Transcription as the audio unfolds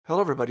Hello,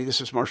 everybody. This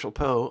is Marshall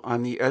Poe.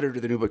 I'm the editor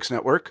of the New Books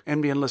Network.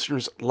 NBN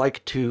listeners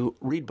like to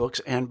read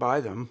books and buy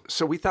them.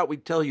 So we thought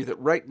we'd tell you that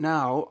right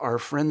now, our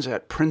friends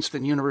at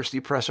Princeton University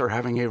Press are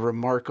having a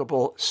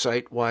remarkable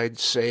site-wide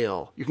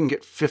sale. You can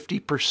get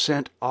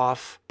 50%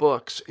 off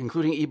books,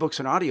 including ebooks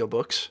and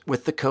audiobooks,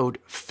 with the code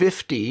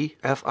 50,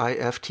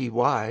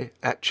 F-I-F-T-Y,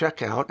 at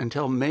checkout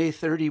until May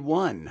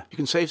 31. You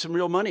can save some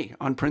real money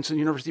on Princeton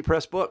University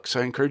Press books.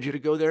 I encourage you to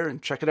go there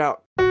and check it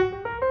out.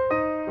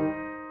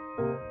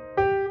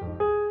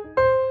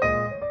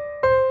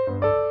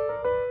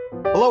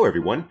 Hello,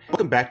 everyone.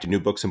 Welcome back to New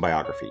Books and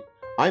Biography.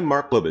 I'm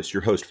Mark Lobus,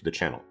 your host for the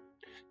channel.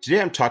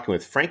 Today, I'm talking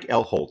with Frank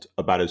L. Holt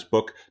about his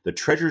book, The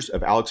Treasures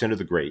of Alexander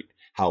the Great,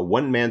 How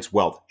One Man's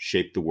Wealth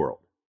Shaped the World.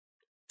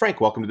 Frank,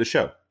 welcome to the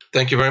show.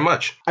 Thank you very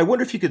much. I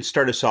wonder if you could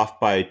start us off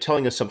by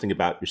telling us something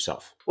about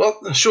yourself.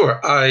 Well, sure.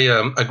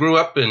 I grew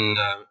up in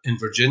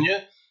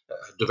Virginia,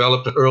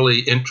 developed an early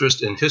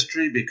interest in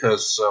history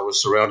because I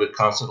was surrounded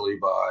constantly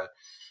by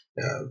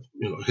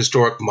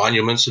historic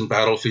monuments and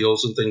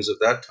battlefields and things of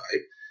that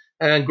type.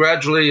 And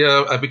gradually,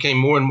 I became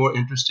more and more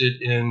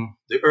interested in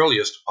the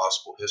earliest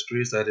possible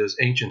histories, that is,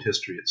 ancient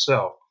history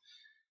itself.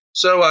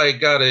 So I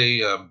got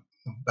a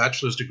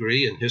bachelor's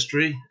degree in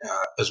history,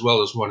 as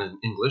well as one in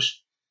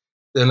English.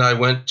 Then I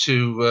went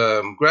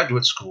to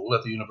graduate school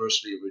at the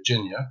University of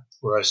Virginia,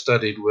 where I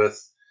studied with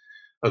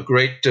a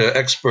great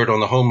expert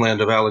on the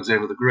homeland of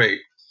Alexander the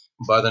Great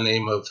by the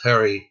name of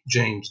Harry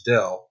James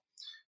Dell.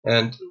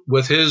 And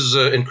with his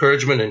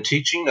encouragement and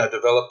teaching, I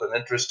developed an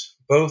interest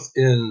both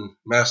in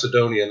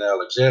Macedonia and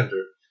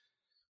Alexander,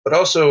 but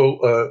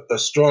also a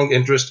strong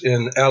interest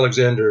in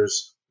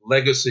Alexander's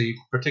legacy,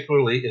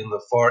 particularly in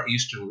the far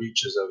eastern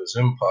reaches of his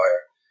empire,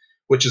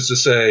 which is to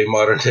say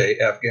modern-day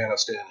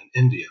Afghanistan and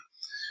India.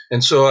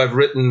 And so I've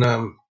written,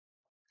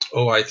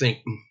 I think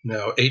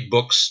now 8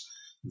 books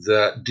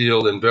that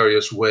deal in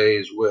various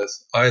ways with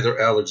either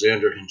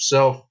Alexander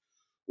himself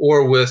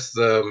or with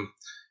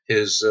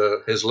his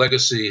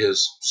legacy,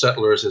 his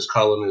settlers, his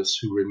colonists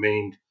who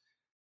remained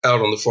out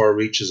on the far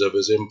reaches of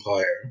his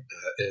empire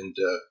and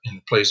in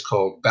a place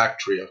called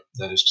Bactria,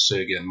 that is to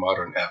say, again,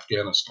 modern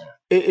Afghanistan.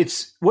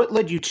 It's what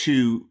led you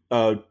to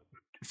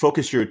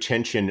focus your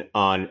attention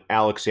on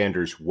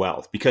Alexander's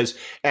wealth? Because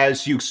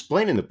as you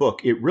explain in the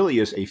book, it really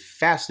is a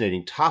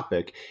fascinating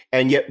topic,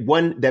 and yet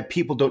one that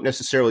people don't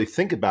necessarily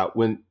think about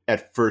when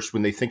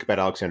they think about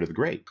Alexander the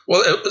Great.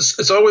 Well,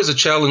 it's always a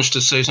challenge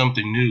to say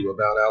something new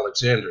about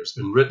Alexander. It's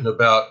been written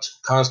about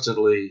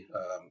constantly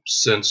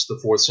since the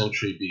 4th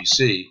century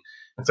BC.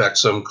 In fact,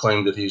 some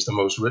claim that he's the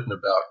most written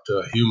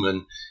about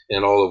human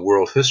in all of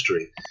world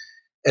history.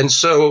 And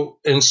so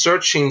in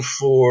searching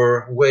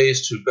for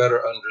ways to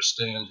better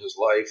understand his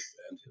life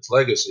and his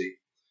legacy,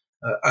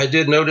 I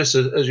did notice,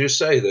 as you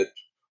say, that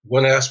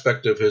one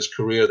aspect of his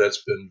career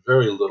that's been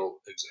very little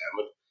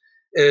examined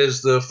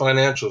is the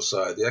financial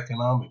side, the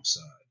economic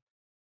side.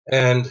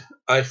 And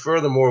I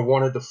furthermore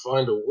wanted to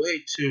find a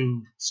way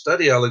to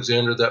study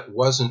Alexander that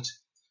wasn't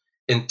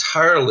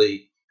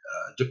entirely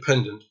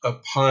dependent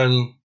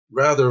upon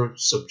rather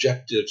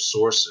subjective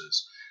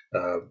sources,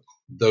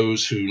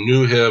 those who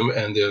knew him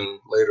and then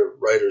later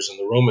writers in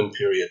the Roman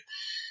period.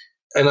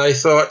 And I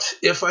thought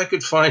if I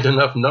could find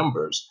enough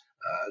numbers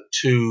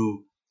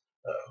to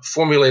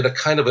formulate a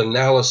kind of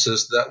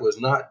analysis that was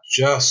not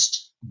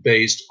just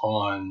based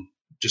on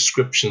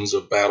descriptions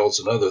of battles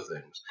and other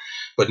things,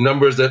 but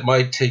numbers that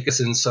might take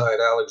us inside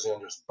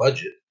Alexander's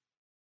budget,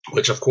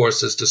 which of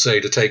course is to say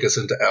to take us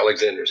into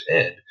Alexander's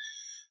head,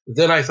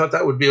 then I thought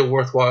that would be a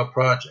worthwhile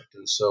project.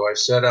 And so I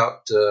set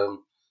out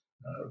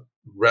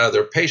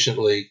rather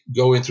patiently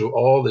going through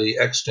all the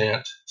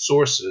extant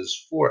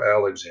sources for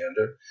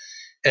Alexander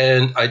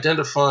and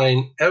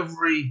identifying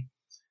every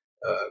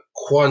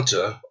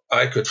quanta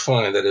I could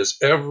find, that is,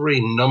 every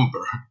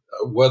number,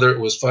 whether it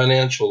was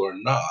financial or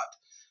not,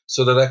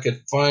 so that I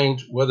could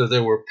find whether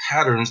there were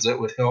patterns that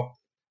would help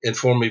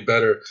inform me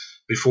better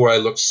before I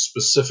looked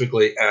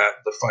specifically at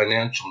the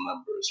financial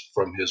numbers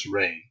from his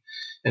reign.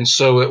 And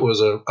so it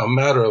was a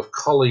matter of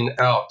culling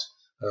out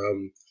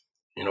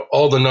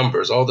all the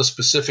numbers, all the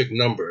specific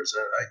numbers.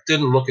 I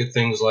didn't look at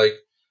things like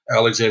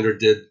Alexander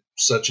did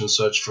such and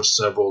such for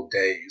several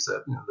days.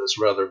 That's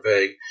rather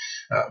vague.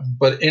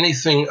 But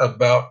anything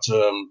about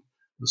the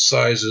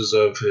sizes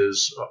of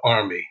his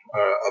army,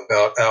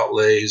 about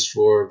outlays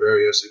for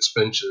various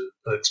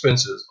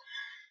expenses,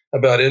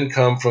 about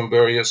income from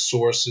various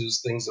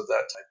sources, things of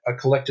that type. I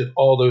collected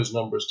all those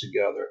numbers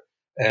together,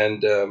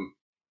 and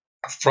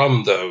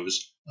from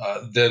those,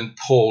 then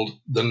pulled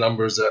the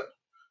numbers that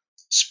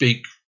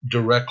speak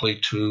directly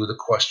to the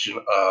question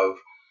of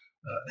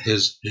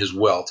his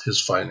wealth, his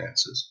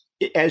finances.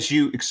 As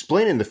you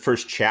explain in the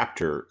first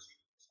chapter,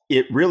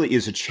 it really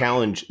is a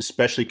challenge,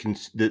 especially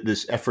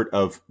this effort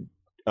of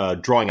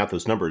drawing out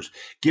those numbers,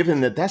 given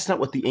that that's not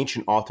what the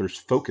ancient authors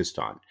focused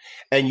on.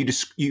 And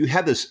you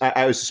had this.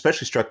 I was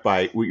especially struck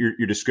by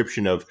your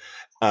description of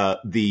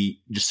the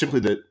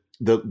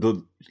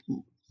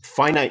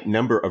finite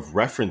number of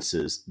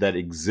references that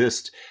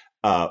exist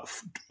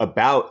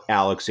about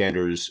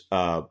Alexander's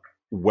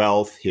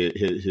wealth,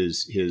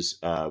 his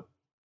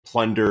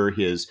plunder,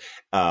 his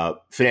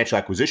financial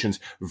acquisitions,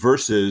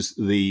 versus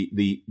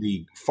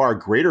the far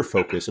greater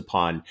focus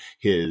upon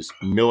his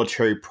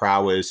military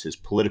prowess, his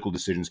political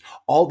decisions,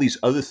 all these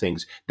other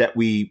things that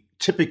we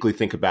typically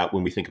think about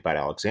when we think about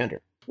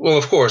Alexander. Well,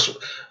 of course,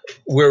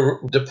 we're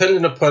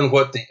dependent upon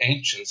what the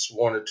ancients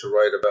wanted to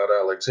write about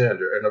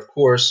Alexander. And of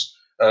course,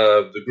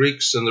 the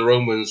Greeks and the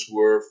Romans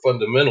were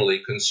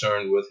fundamentally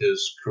concerned with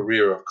his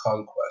career of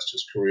conquest,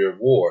 his career of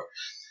war.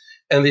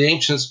 And the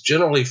ancients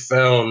generally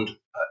found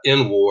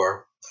in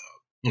war,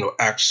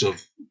 acts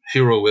of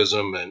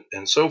heroism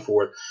and so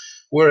forth,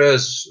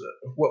 whereas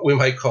what we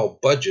might call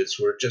budgets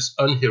were just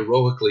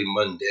unheroically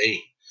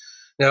mundane.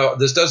 Now,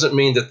 this doesn't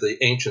mean that the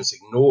ancients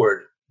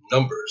ignored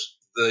numbers.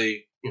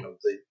 They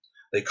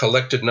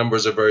collected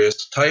numbers of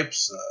various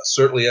types.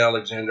 Certainly,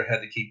 Alexander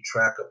had to keep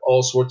track of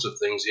all sorts of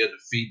things. He had to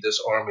feed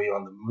this army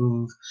on the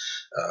move.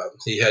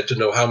 He had to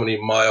know how many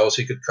miles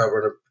he could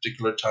cover in a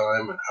particular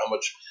time and how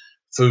much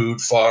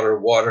food, fodder,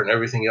 water, and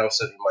everything else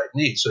that he might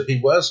need. So he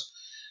was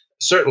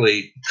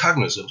certainly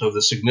cognizant of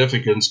the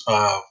significance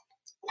of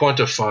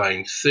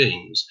quantifying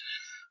things.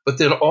 But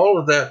then all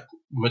of that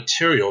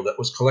material that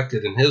was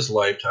collected in his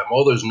lifetime,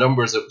 all those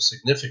numbers that were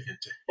significant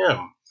to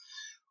him,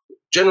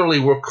 generally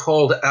were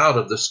called out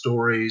of the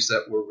stories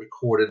that were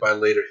recorded by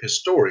later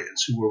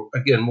historians who were,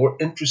 again, more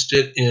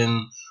interested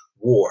in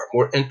war,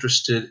 more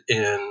interested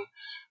in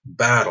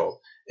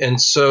battle.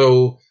 And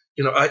so,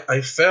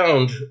 I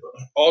found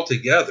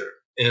altogether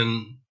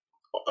in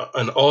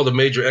all the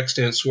major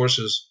extant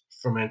sources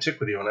from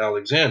antiquity on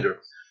Alexander,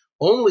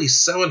 only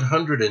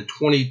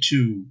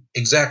 722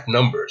 exact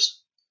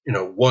numbers,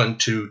 1,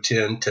 2,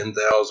 10, 10,000,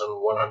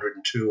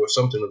 102, or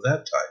something of that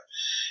type.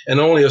 And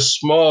only a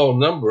small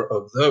number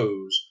of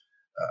those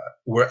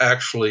were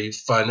actually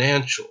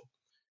financial.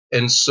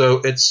 And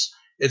so it's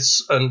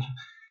an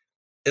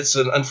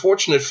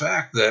unfortunate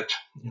fact that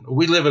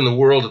we live in the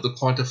world of the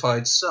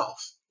quantified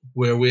self,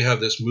 where we have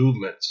this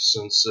movement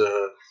since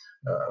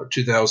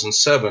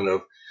 2007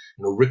 of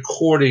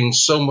recording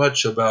so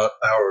much about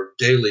our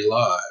daily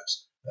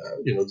lives,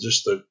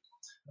 just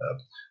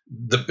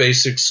the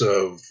basics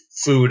of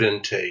food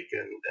intake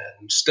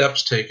and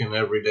steps taken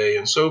every day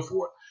and so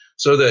forth,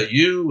 so that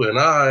you and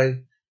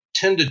I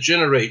tend to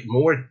generate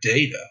more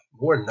data,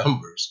 more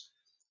numbers,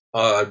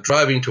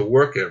 driving to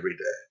work every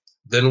day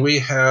than we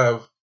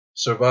have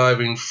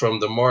surviving from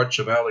the march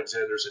of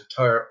Alexander's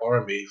entire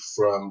army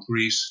from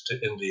Greece to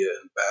India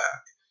and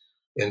back.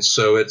 And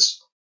so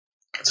it's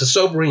a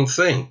sobering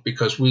thing,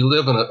 because we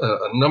live in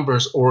a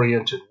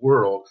numbers-oriented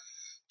world,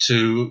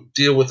 to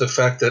deal with the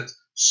fact that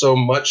so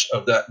much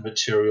of that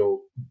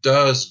material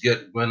does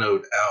get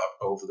winnowed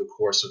out over the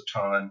course of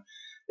time.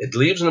 It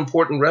leaves an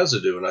important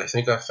residue, and I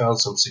think I found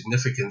some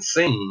significant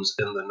things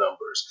in the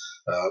numbers.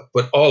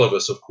 But all of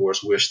us, of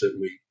course, wish that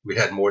we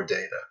had more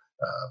data,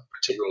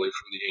 particularly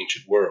from the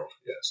ancient world.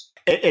 Yes,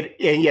 and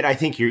yet I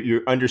think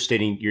you're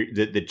understating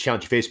the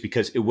challenge you face,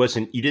 because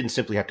you didn't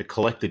simply have to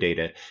collect the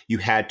data; you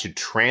had to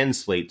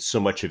translate so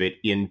much of it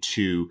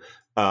into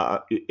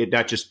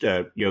not just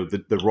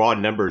the raw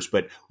numbers,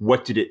 but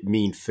what did it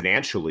mean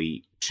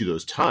financially to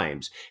those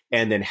times,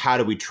 and then how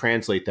do we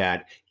translate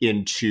that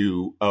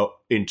into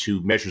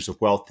measures of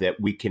wealth that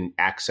we can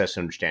access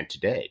and understand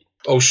today?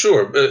 Oh,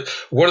 sure.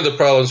 One of the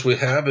problems we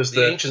have is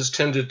the ancients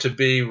tended to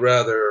be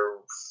rather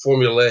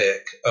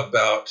formulaic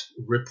about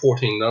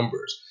reporting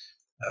numbers.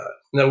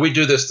 Now, we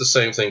do this the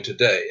same thing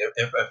today.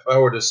 If I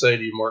were to say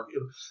to you, Mark,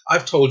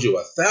 I've told you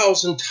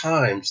 1,000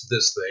 times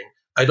this thing,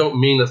 I don't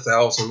mean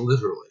 1,000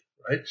 literally,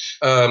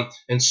 right?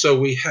 And so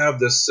we have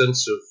this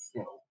sense of,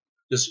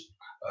 just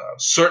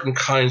certain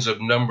kinds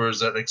of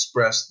numbers that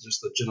express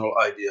just the general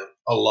idea,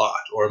 a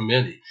lot or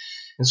many.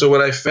 And so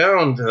what I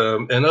found,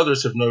 and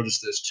others have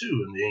noticed this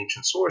too in the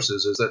ancient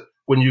sources, is that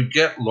when you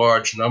get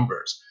large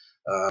numbers,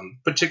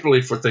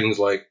 particularly for things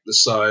like the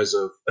size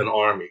of an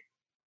army,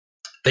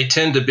 they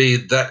tend to be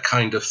that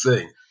kind of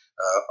thing.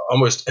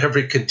 Almost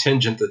every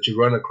contingent that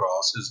you run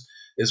across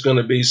is going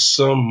to be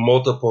some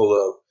multiple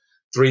of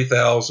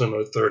 3,000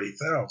 or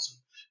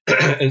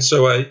 30,000. And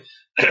so I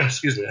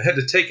had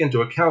to take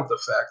into account the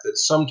fact that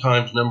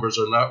sometimes numbers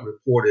are not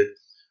reported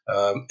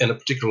in a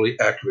particularly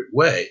accurate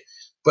way,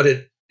 but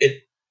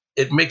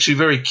it makes you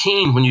very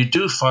keen when you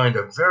do find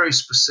a very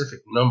specific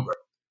number,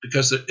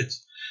 because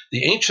it's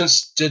the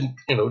ancients didn't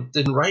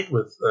write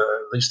with,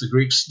 at least the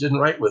Greeks didn't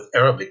write with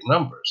Arabic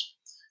numbers.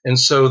 And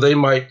so they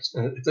might,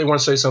 if they want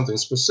to say something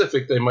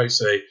specific, they might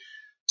say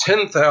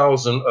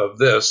 10,000 of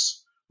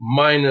this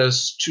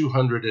minus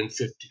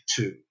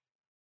 252.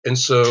 And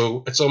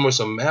so it's almost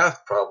a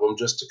math problem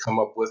just to come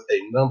up with a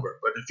number.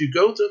 But if you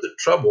go through the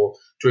trouble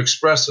to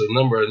express a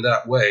number in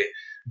that way,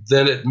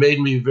 then it made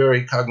me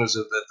very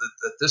cognizant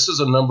that this is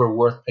a number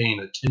worth paying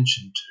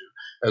attention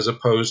to, as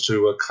opposed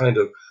to a kind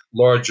of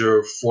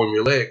larger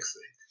formulaic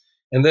thing.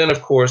 And then,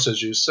 of course,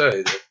 as you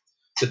say,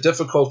 the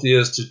difficulty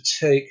is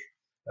to take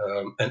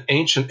an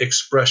ancient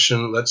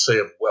expression, let's say,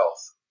 of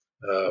wealth.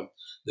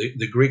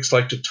 The Greeks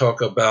like to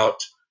talk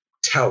about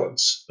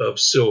talents of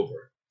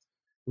silver.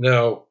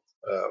 Now,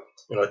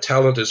 a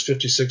talent is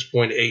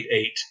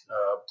 56.88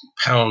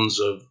 pounds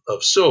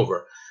of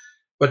silver.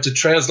 But to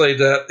translate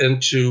that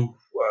into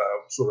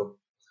sort of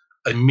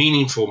a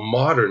meaningful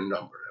modern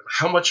number,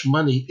 how much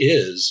money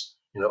is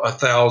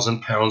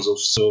 1,000 pounds of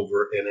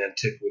silver in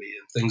antiquity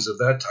and things of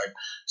that type.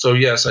 So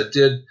yes, I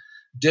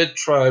did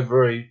try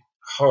very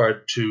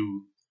hard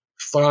to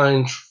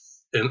find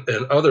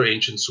in other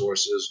ancient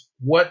sources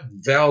what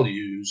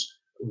values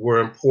were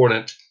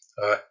important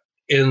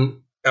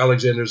in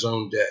Alexander's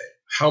own day.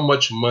 How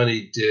much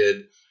money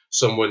did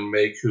someone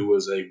make who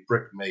was a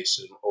brick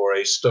mason or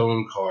a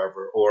stone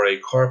carver or a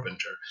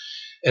carpenter,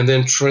 and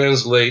then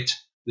translate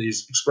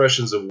these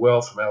expressions of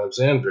wealth from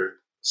Alexander's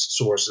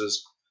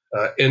sources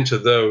into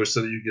those,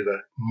 so that you get a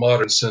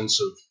modern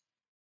sense of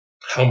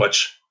how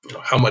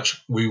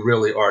much we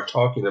really are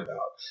talking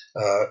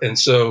about. And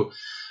so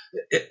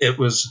it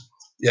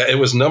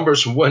was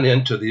numbers from one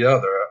end to the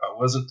other.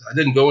 I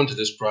didn't go into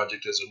this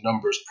project as a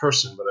numbers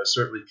person, but I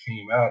certainly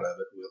came out of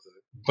it with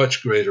a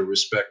much greater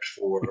respect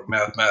for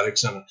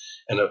mathematics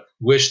and a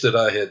wish that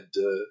I had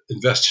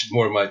invested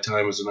more of my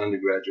time as an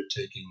undergraduate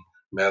taking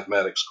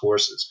mathematics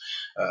courses.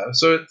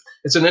 So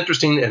it's an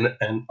interesting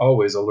and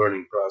always a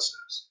learning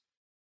process.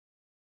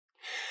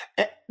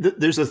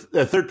 There's a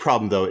third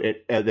problem, though,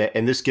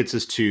 and this gets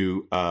us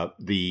to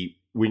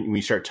when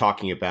we start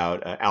talking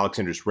about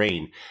Alexander's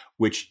reign,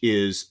 which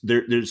is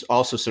there's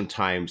also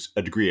sometimes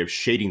a degree of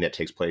shading that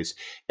takes place.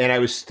 And I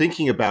was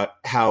thinking about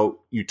how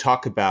you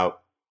talk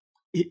about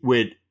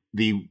with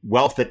the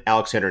wealth that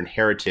Alexander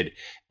inherited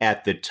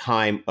at the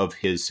time of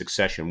his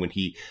succession, when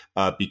he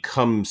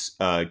becomes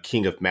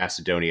king of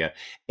Macedonia,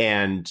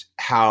 and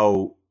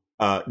how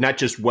not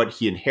just what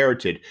he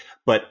inherited,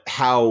 but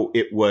how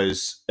it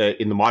was,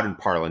 in the modern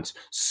parlance,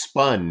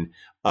 spun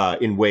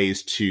in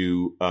ways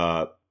to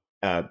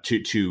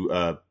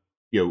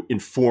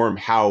inform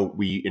how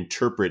we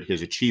interpret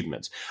his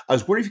achievements. I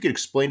was wondering if you could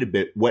explain a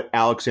bit what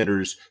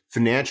Alexander's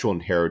financial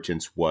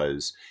inheritance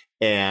was,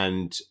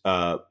 and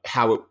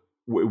how it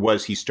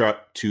was he start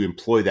to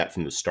employ that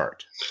from the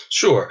start.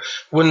 Sure.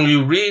 When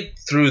you read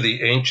through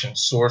the ancient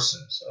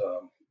sources,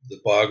 the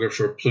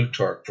biographer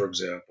Plutarch, for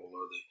example,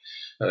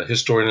 or the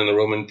historian in the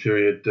Roman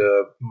period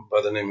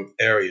by the name of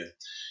Arrian,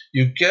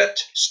 you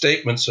get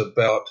statements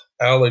about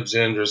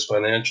Alexander's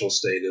financial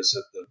status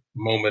at the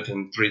moment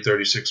in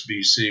 336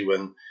 BC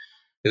when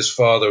his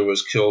father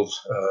was killed,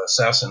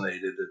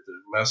 assassinated at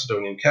the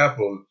Macedonian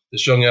capital. And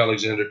this young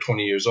Alexander,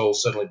 20 years old,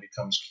 suddenly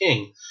becomes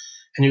king.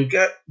 And you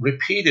get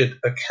repeated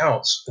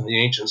accounts in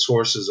the ancient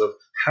sources of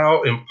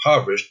how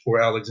impoverished poor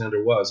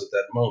Alexander was at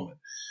that moment,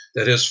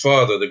 that his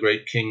father, the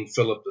great King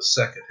Philip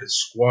II, had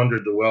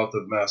squandered the wealth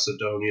of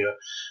Macedonia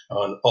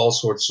on all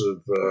sorts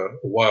of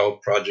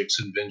wild projects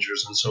and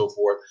ventures and so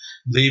forth,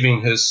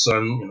 leaving his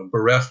son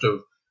bereft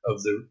of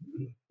the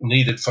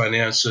needed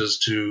finances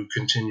to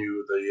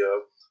continue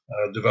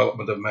the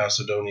development of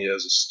Macedonia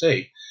as a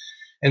state.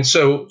 And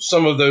so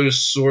some of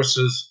those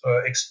sources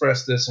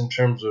express this in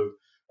terms of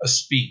a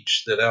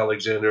speech that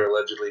Alexander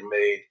allegedly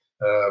made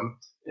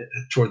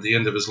toward the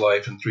end of his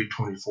life in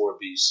 324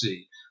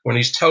 BC, when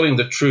he's telling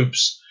the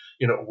troops,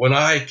 when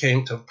I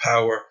came to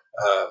power,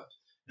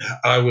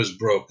 I was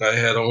broke. I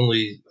had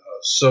only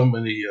so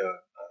many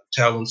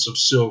talents of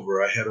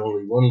silver. I had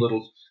only one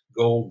little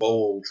gold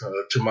bowl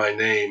to my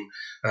name,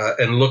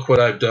 and look what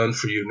I've done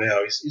for you now.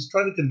 He's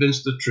trying to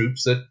convince the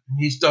troops that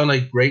he's done a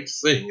great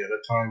thing at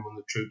a time when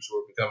the troops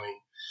were becoming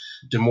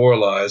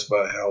demoralized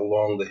by how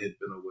long they had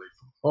been away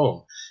from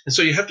home. And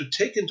so you have to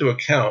take into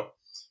account,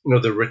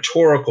 the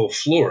rhetorical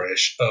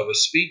flourish of a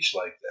speech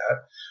like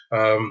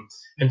that,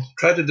 and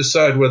try to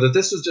decide whether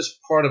this is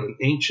just part of an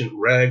ancient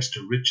rags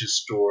to riches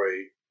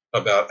story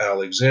about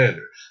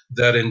Alexander,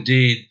 that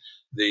indeed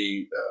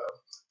the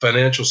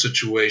financial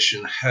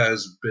situation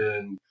has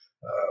been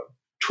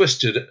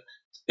twisted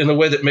in a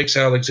way that makes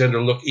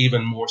Alexander look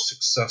even more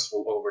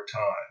successful over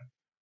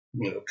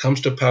time.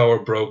 Comes to power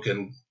broke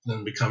and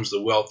then becomes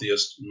the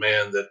wealthiest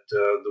man that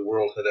the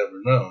world had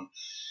ever known.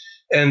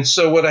 And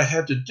so what I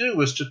had to do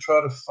was to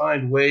try to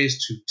find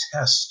ways to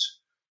test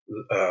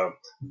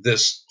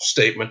this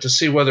statement to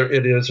see whether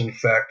it is in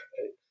fact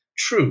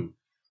true.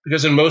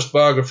 Because in most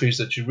biographies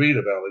that you read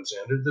of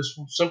Alexander, this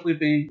will simply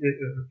be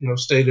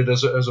stated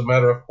as a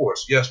matter of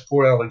course. Yes,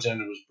 poor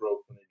Alexander was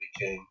broke when he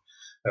became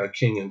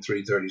king in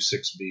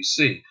 336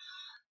 BC.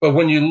 But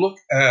when you look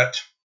at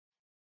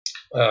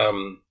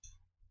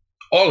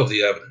all of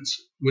the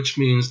evidence, which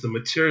means the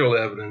material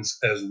evidence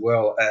as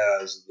well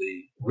as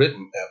the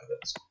written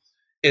evidence,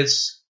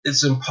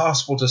 it's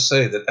impossible to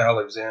say that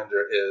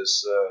Alexander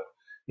is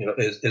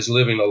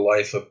living a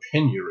life of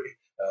penury,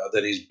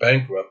 that he's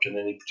bankrupt in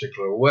any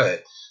particular way.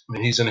 I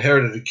mean, he's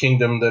inherited a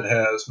kingdom that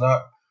has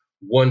not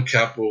one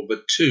capital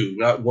but two,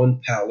 not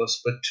one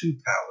palace but two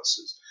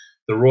palaces.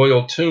 The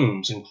royal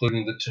tombs,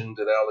 including the tomb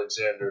that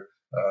Alexander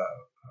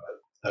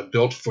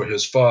built for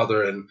his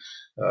father, and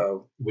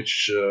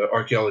which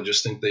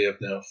archaeologists think they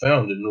have now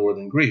found in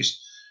northern Greece,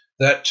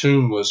 that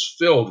tomb was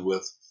filled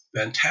with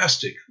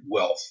fantastic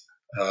wealth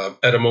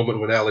at a moment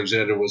when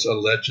Alexander was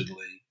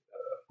allegedly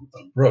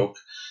broke.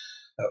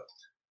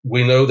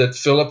 We know that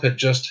Philip had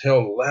just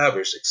held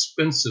lavish,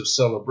 expensive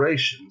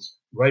celebrations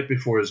right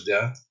before his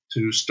death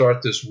to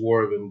start this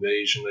war of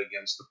invasion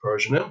against the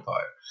Persian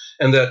Empire,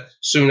 and that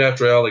soon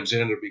after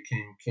Alexander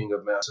became king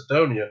of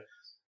Macedonia,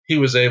 he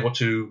was able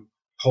to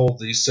hold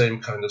these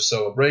same kind of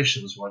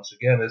celebrations once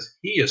again as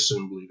he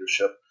assumed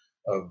leadership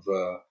of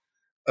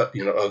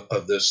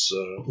of this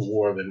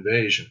war of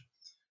invasion.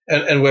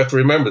 And we have to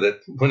remember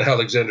that when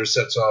Alexander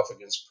sets off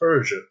against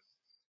Persia,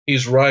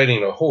 he's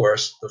riding a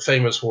horse, the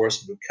famous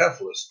horse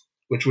Bucephalus,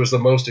 which was the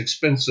most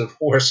expensive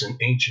horse in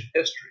ancient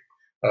history,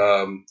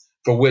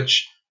 for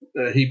which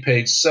he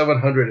paid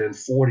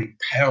 740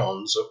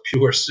 pounds of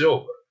pure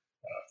silver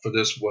for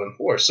this one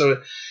horse.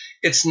 So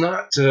it's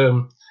not,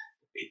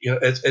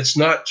 it's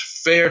not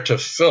fair to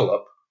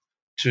Philip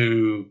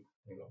to,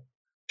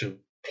 to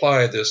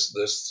apply this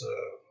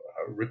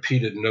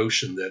repeated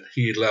notion that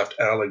he left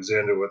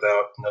Alexander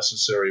without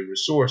necessary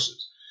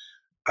resources.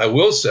 I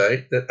will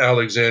say that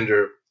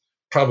Alexander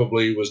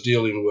probably was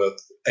dealing with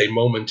a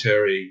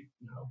momentary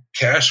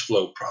cash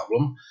flow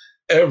problem.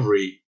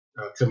 Every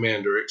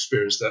commander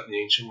experienced that in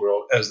the ancient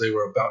world as they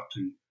were about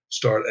to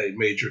start a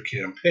major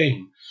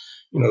campaign.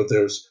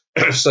 There's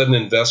sudden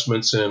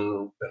investments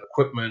in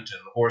equipment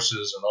and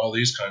horses and all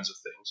these kinds of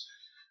things.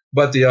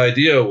 But the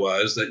idea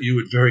was that you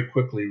would very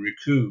quickly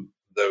recoup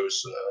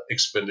those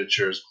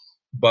expenditures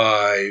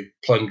by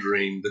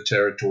plundering the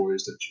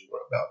territories that you were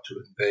about to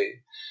invade.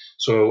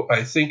 So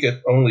I think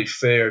it only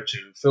fair to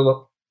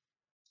Philip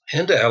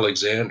and to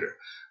Alexander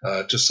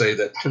to say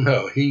that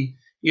no, he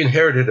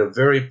inherited a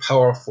very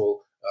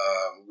powerful,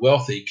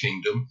 wealthy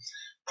kingdom,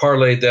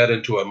 parlayed that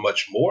into a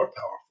much more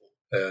powerful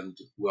and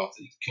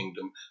wealthy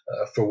kingdom,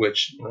 for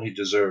which he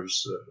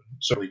deserves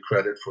certainly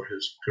credit for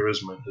his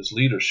charisma and his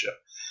leadership.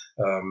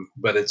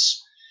 But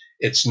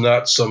it's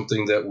not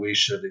something that we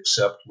should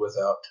accept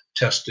without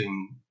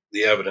testing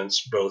the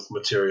evidence, both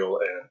material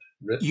and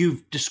written.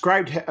 You've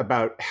described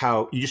about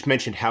how you just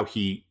mentioned how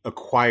he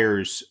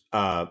acquires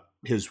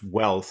his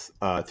wealth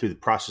through the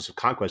process of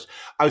conquest.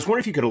 I was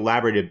wondering if you could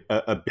elaborate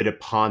a bit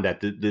upon that,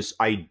 this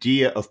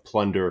idea of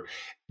plunder,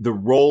 the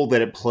role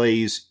that it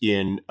plays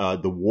in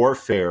the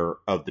warfare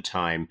of the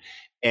time,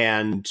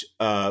 and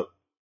the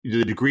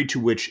degree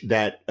to which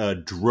that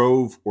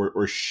drove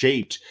or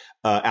shaped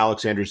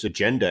Alexander's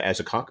agenda as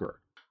a conqueror.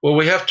 Well,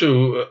 we have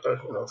to,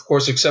 of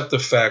course, accept the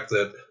fact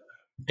that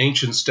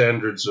ancient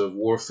standards of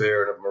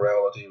warfare and of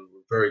morality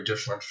were very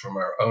different from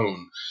our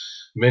own.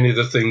 Many of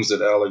the things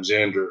that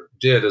Alexander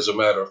did as a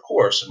matter of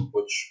course, and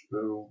which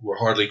were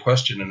hardly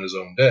questioned in his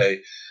own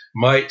day,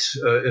 might,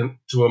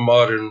 to a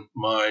modern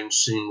mind,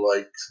 seem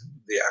like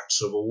the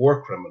acts of a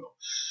war criminal.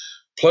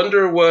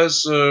 Plunder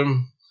was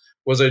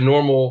a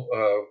normal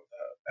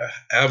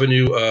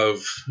avenue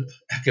of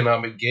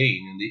economic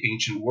gain in the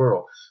ancient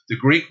world. The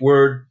Greek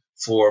word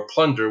for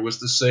plunder was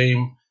the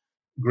same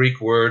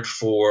Greek word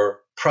for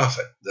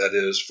profit, that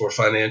is, for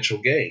financial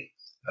gain.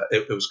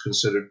 It was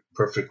considered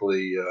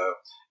perfectly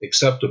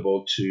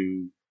acceptable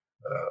to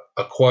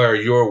acquire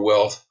your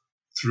wealth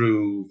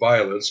through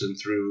violence and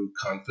through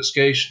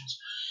confiscations.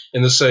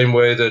 In the same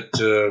way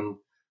that,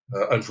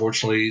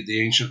 unfortunately,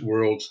 the ancient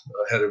world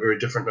had a very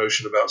different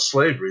notion about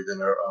slavery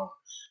than our own.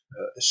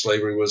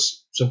 Slavery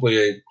was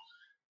simply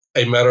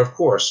a matter of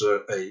course,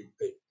 a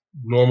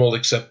normal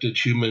accepted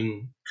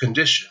human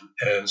condition,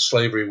 and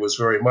slavery was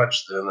very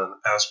much then an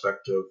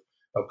aspect of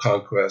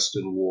conquest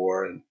and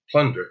war and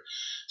plunder.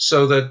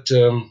 So that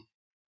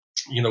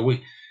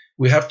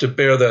we have to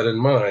bear that in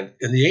mind.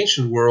 In the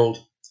ancient world,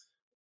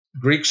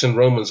 Greeks and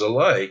Romans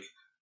alike,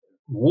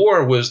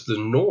 war was the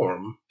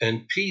norm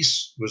and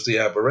peace was the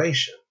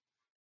aberration.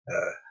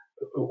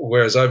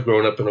 Whereas I've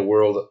grown up in a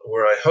world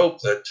where I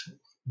hope that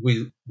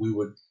we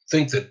would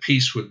think that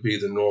peace would be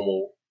the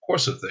normal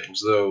course of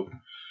things, though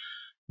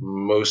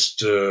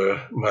most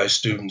my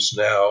students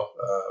now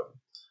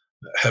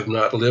have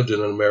not lived in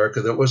an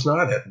America that was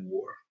not at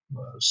war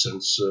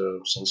since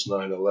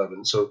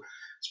 9/11. So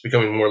it's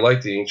becoming more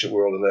like the ancient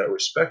world in that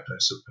respect, I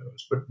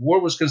suppose. But war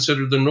was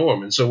considered the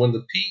norm, and so when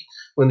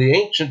the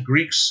ancient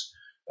Greeks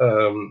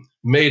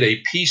made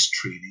a peace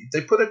treaty,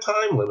 they put a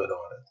time limit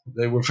on it.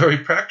 They were very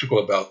practical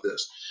about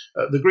this.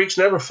 The Greeks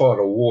never fought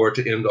a war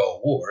to end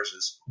all wars,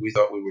 as we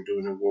thought we were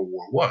doing in World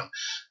War I.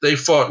 They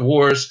fought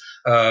wars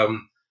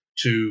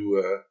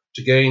to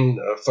gain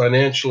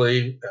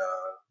financially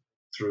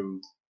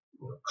through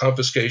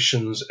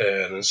confiscations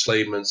and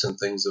enslavements and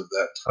things of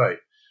that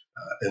type.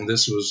 And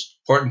this was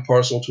part and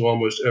parcel to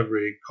almost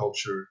every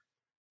culture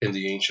in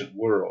the ancient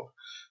world.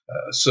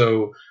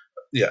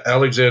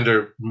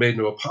 Alexander made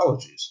no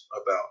apologies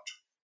about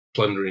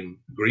plundering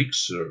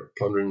Greeks or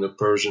plundering the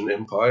Persian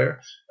Empire.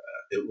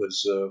 It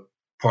was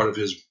part of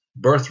his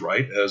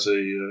birthright as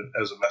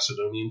a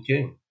Macedonian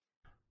king.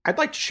 I'd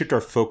like to shift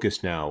our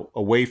focus now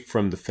away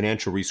from the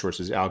financial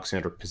resources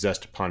Alexander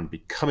possessed upon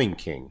becoming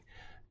king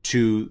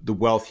to the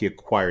wealth he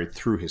acquired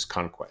through his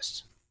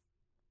conquests.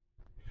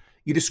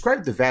 You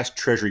described the vast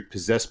treasury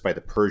possessed by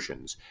the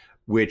Persians,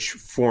 which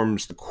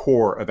forms the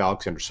core of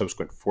Alexander's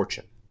subsequent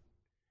fortune.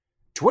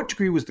 To To what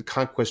degree was the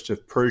conquest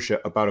of Persia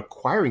about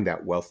acquiring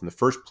that wealth in the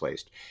first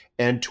place?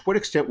 And to what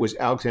extent was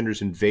Alexander's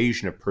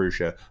invasion of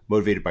Persia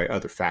motivated by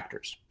other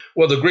factors?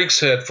 Well, the Greeks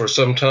had, for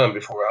some time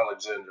before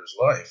Alexander's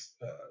life,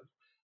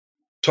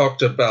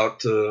 talked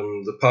about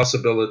the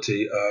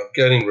possibility of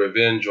getting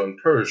revenge on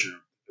Persia,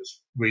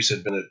 because Greece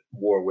had been at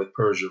war with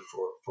Persia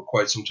for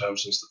quite some time,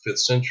 since the 5th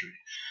century,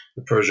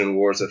 the Persian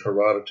wars that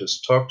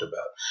Herodotus talked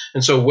about.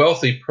 And so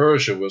wealthy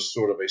Persia was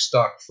sort of a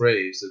stock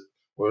phrase that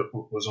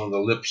was on the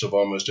lips of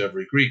almost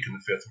every Greek in the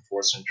 5th and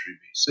 4th century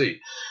BC.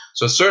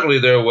 So certainly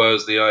there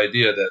was the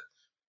idea that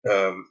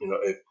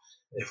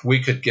if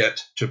we could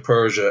get to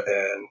Persia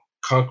and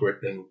conquer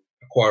it and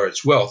acquire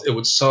its wealth, it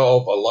would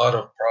solve a lot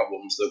of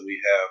problems that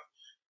we have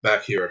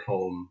back here at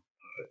home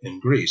in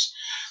Greece.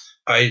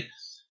 I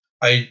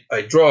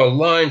draw a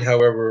line,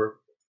 however,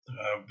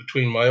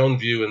 between my own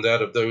view and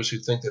that of those who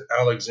think that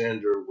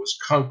Alexander was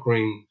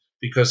conquering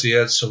because he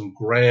had some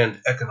grand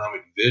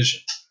economic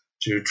vision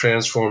to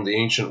transform the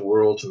ancient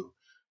world, to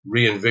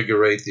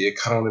reinvigorate the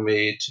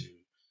economy, to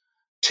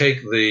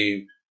take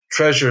the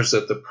treasures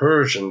that the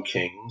Persian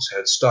kings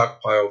had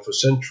stockpiled for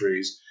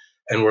centuries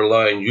and were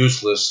lying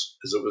useless,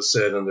 as it was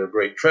said, in their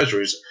great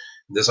treasuries.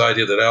 This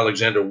idea that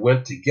Alexander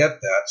went to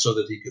get that so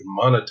that he could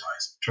monetize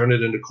it, turn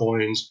it into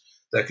coins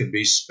that could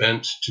be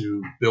spent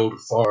to build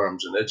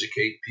farms and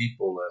educate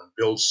people and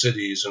build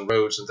cities and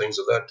roads and things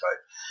of that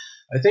type.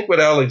 I think what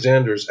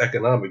Alexander's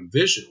economic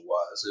vision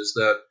is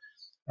that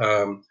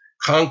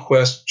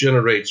conquest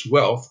generates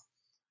wealth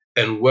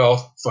and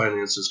wealth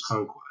finances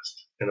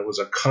conquest. And it was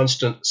a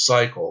constant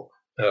cycle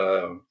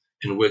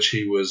in which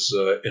he was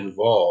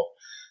involved.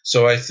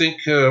 So I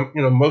think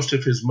most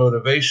of his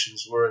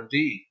motivations were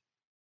indeed,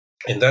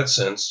 in that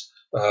sense,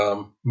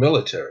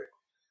 military.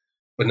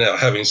 But now,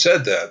 having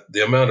said that,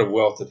 the amount of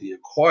wealth that he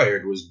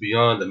acquired was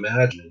beyond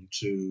imagining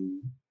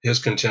to his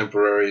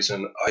contemporaries,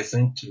 and I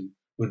think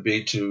would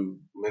be to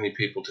many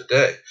people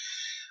today.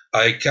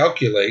 I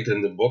calculate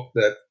in the book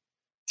that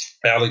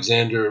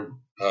Alexander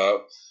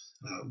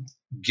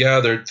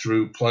gathered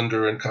through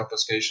plunder and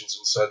confiscations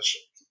and such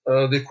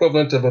the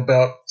equivalent of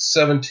about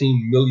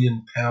 17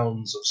 million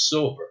pounds of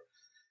silver.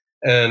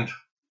 And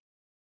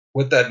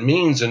what that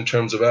means in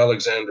terms of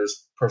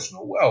Alexander's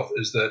personal wealth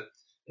is that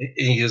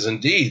he is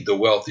indeed the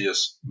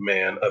wealthiest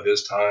man of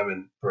his time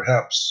and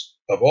perhaps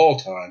of all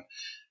time.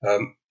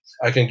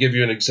 I can give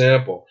you an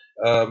example.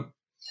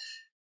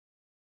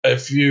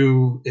 If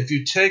you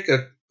take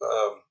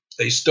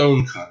a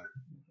stone cutter,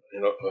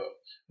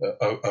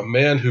 a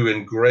man who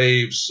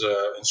engraves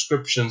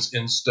inscriptions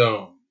in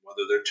stone,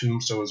 whether they're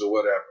tombstones or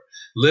whatever,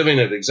 living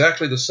at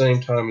exactly the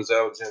same time as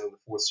Alexander in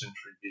the 4th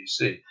century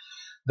BC,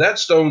 that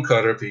stone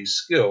cutter, if he's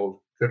skilled,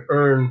 could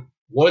earn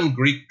one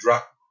Greek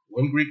drachma,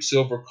 one Greek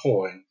silver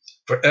coin,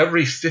 for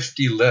every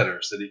 50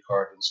 letters that he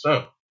carved in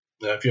stone.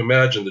 Now, if you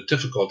imagine the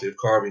difficulty of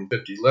carving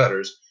 50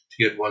 letters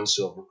to get one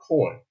silver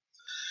coin.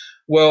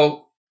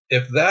 Well,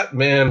 if that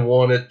man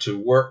wanted to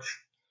work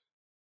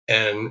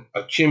and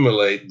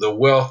accumulate the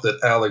wealth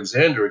that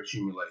Alexander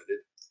accumulated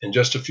in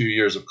just a few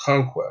years of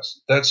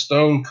conquest, that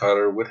stone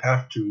cutter would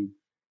have to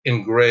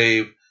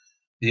engrave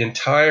the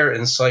entire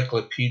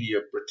Encyclopedia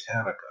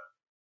Britannica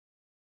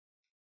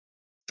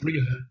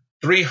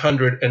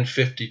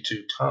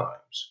 352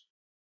 times.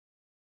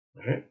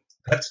 Right?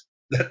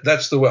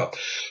 That's the wealth.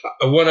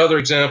 One other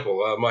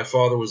example. My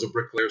father was a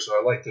bricklayer, so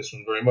I like this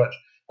one very much.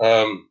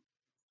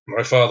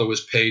 My father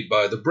was paid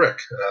by the brick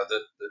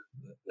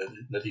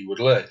that he would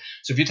lay.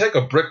 So if you take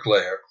a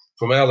bricklayer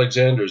from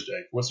Alexander's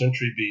day, 4th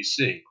century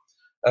BC,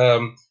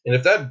 and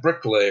if that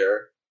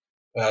bricklayer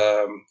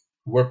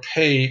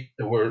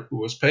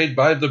was paid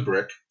by the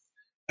brick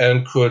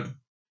and could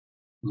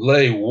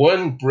lay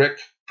one brick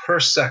per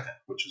second,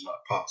 which is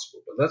not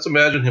possible, but let's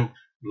imagine him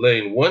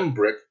laying one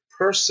brick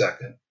per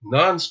second,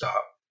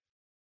 nonstop,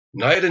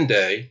 night and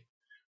day,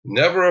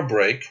 never a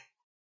break,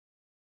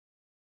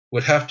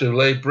 would have to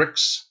lay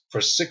bricks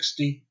for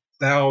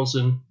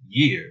 60,000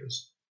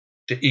 years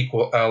to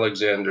equal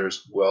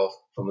Alexander's wealth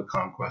from the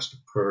conquest of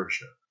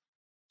Persia.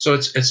 So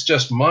it's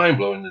just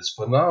mind-blowing. It's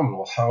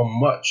phenomenal how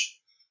much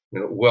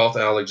wealth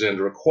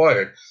Alexander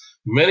acquired.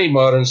 Many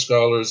modern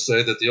scholars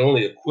say that the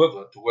only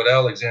equivalent to what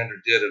Alexander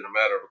did in a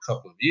matter of a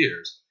couple of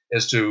years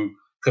is to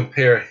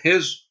compare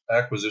his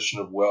acquisition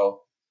of wealth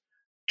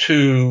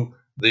to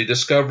the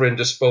discovery and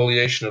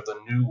despoliation of the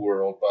New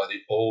World by the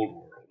Old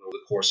World over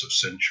the course of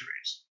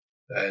centuries.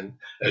 And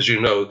as you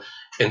know,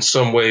 in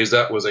some ways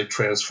that was a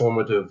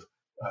transformative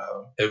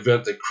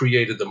event that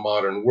created the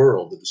modern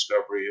world, the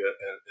discovery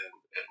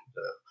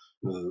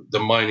and the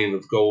mining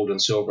of gold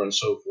and silver and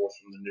so forth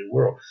from the New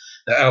World.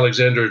 Now,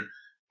 Alexander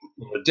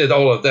did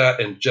all of that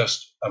in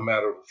just a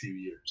matter of a few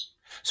years.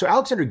 So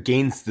Alexander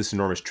gains this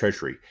enormous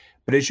treasury,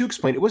 but as you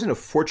explained, it wasn't a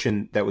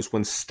fortune that was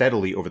won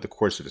steadily over the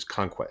course of his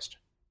conquest.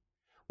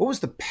 What was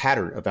the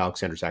pattern of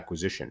Alexander's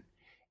acquisition?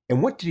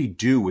 And what did he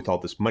do with all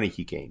this money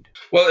he gained?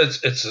 Well,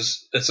 it's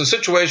a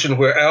situation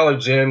where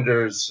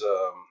Alexander's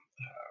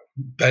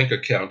bank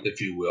account,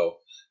 if you will,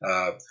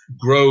 uh,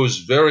 grows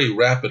very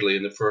rapidly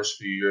in the first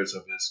few years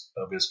of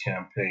his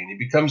campaign.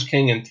 He becomes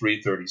king in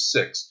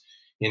 336.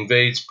 He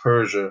invades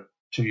Persia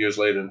 2 years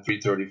later in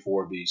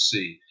 334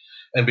 BC,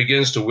 and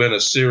begins to win a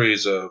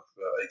series of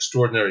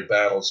extraordinary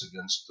battles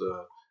against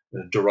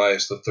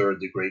Darius III,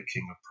 the great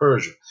king of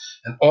Persia.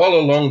 And all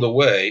along the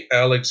way,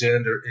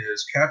 Alexander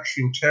is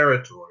capturing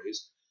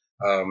territories,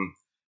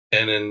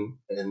 and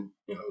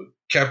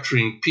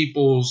capturing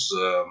peoples.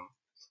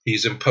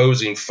 He's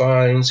imposing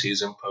fines.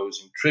 He's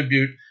imposing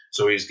tribute.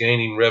 So he's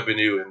gaining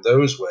revenue in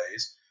those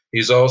ways.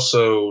 He's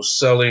also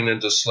selling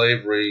into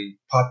slavery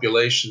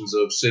populations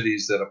of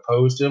cities that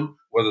opposed him,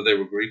 whether they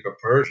were Greek or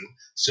Persian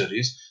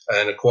cities,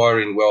 and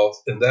acquiring wealth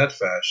in that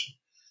fashion.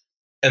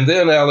 And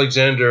then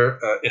Alexander,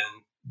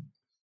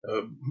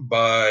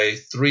 by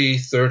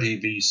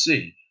 330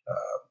 BC,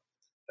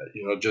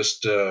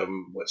 just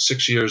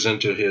 6 years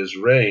into his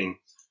reign,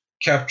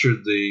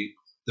 captured the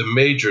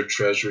major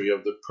treasury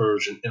of the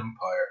Persian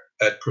Empire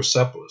at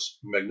Persepolis,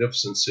 a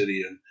magnificent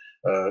city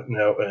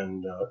now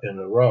in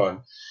Iran.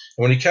 And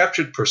when he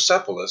captured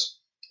Persepolis,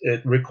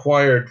 it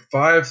required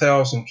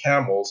 5,000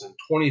 camels and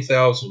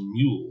 20,000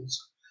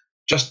 mules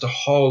just to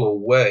haul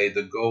away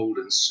the gold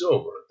and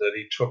silver that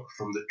he took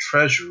from the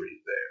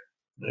treasury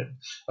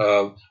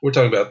there. We're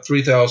talking about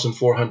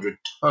 3,400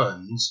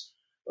 tons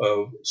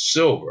of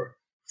silver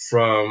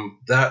from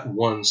that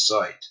one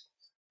site.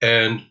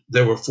 And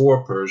there were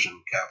 4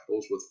 Persian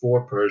capitals with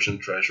 4 Persian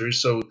treasuries.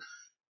 So,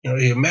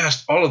 he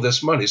amassed all of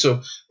this money.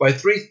 So by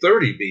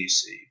 330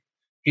 BC,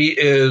 he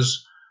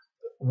is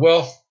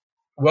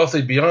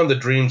wealthy beyond the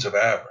dreams of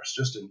avarice,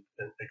 just an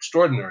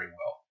extraordinary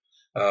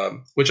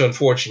wealth, which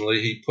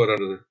unfortunately he put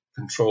under the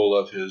control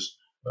of his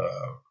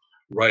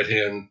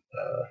right-hand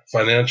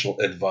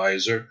financial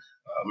advisor,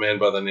 a man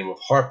by the name of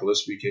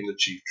Harpalus, became the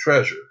chief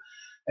treasurer.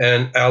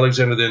 And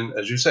Alexander then,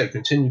 as you say,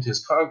 continued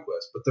his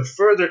conquest. But the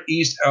further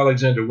east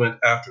Alexander went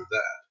after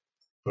that,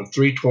 from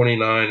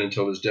 329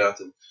 until his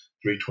death in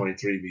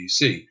 323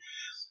 BC,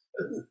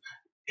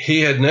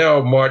 he had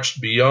now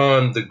marched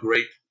beyond the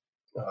great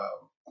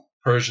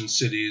Persian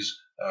cities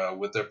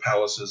with their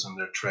palaces and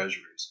their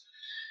treasuries.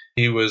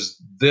 He was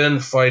then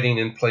fighting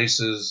in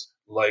places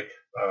like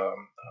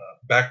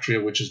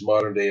Bactria, which is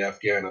modern-day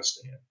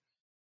Afghanistan,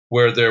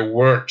 where there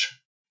weren't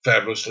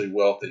fabulously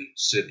wealthy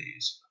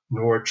cities,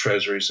 nor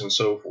treasuries, and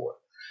so forth.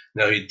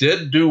 Now, he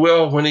did do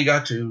well when he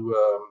got to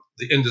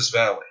the Indus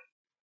Valley,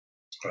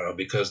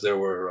 because there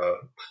were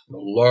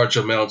large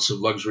amounts of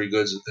luxury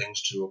goods and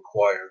things to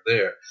acquire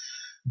there.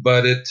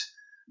 But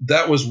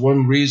that was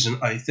one reason,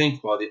 I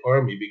think, why the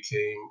army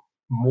became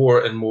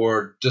more and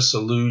more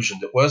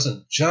disillusioned. It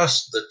wasn't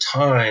just the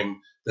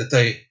time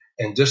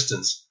and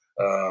distance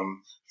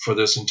for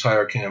this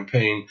entire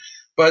campaign,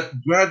 but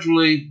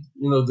gradually,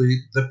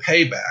 the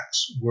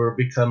paybacks were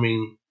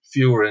becoming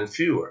fewer and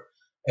fewer.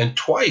 And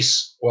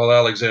twice, while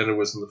Alexander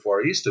was in the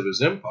far east of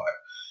his empire,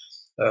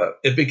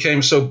 it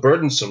became so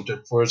burdensome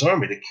for his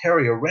army to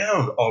carry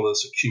around all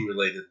this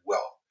accumulated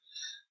wealth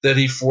that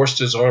he forced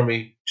his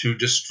army to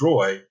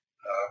destroy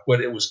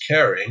what it was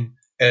carrying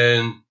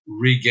and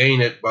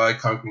regain it by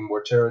conquering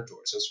more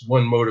territories. That's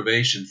one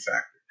motivation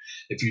factor.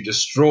 If you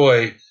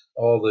destroy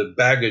all the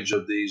baggage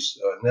of these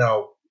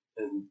now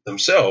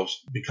themselves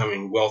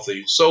becoming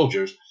wealthy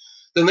soldiers,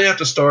 then they have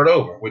to start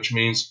over, which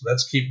means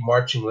let's keep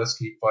marching, let's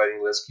keep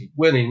fighting, let's keep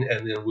winning,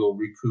 and then we'll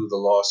recoup the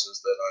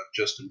losses that I've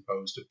just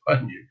imposed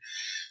upon you.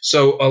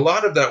 So a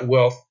lot of that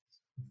wealth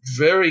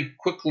very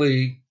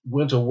quickly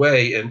went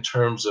away in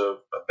terms of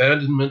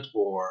abandonment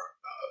or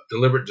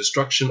deliberate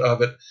destruction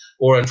of it,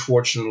 or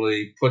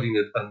unfortunately putting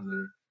it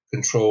under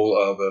control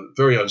of a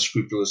very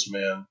unscrupulous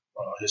man,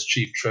 his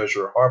chief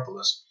treasurer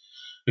Harpalus,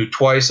 who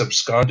twice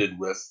absconded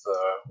with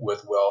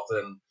wealth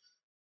and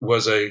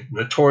was a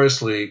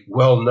notoriously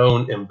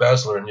well-known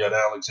embezzler, and yet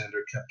Alexander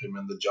kept him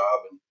in the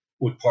job and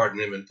would pardon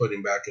him and put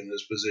him back in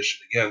his position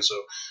again.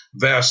 So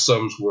vast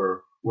sums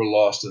were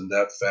lost in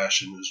that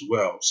fashion as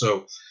well.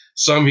 So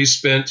some he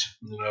spent,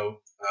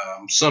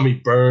 some he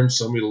burned,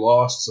 some he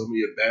lost, some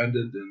he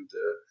abandoned, and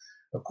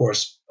of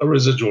course, a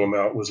residual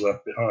amount was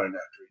left behind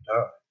after he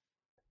died.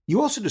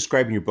 You also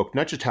describe in your book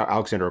not just how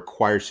Alexander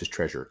acquires his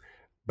treasure,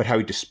 but how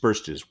he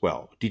dispersed it as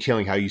well,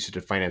 detailing how he used it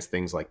to finance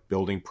things like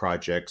building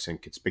projects and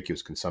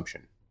conspicuous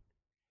consumption.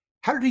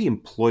 How did he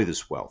employ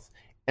this wealth,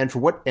 and for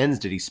what ends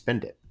did he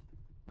spend it?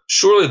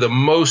 Surely the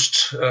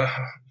most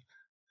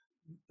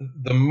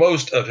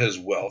of his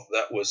wealth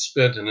that was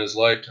spent in his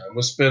lifetime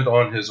was spent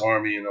on his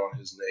army and on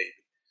his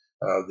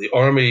navy. The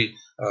army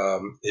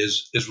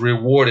is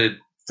rewarded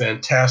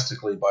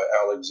fantastically by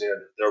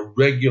Alexander. There are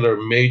regular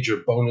major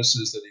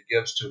bonuses that he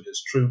gives to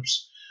his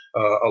troops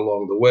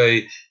along the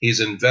way. He's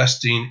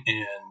investing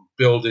in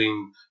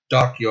building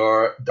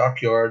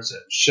dockyards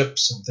and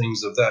ships and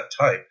things of that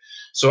type.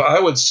 So I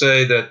would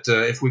say that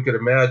if we could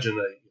imagine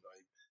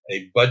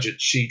a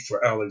budget sheet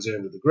for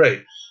Alexander the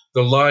Great,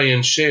 the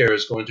lion's share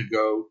is going to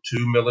go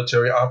to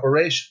military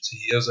operations.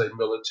 He is a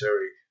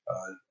military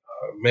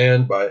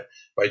man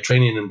by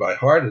training and by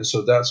heart, and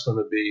so that's going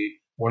to be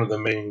one of the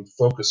main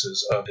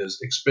focuses of his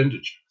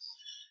expenditure.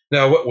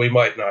 Now, what we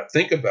might not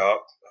think about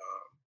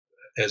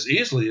as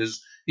easily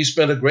is he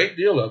spent a great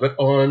deal of it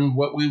on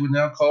what we would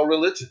now call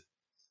religion,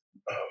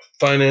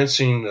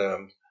 financing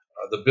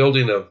the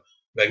building of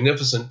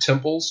magnificent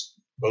temples,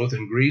 both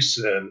in Greece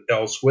and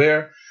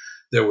elsewhere.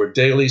 There were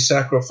daily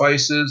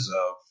sacrifices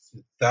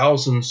of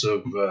thousands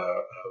of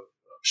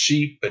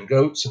sheep and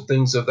goats and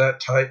things of that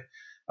type.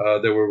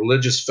 There were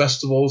religious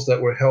festivals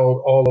that were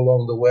held all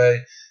along the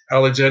way.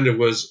 Alexander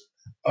was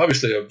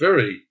obviously a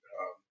very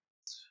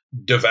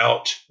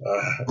devout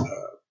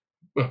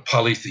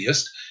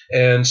polytheist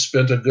and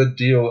spent a good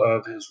deal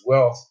of his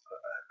wealth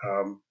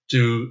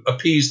to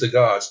appease the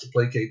gods, to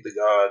placate the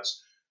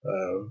gods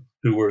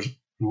who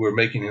were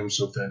making him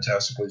so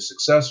fantastically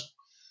successful.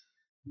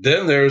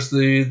 Then there's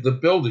the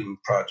building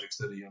projects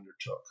that he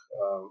undertook.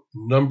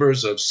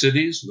 Numbers of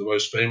cities. The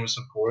most famous,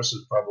 of course,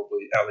 is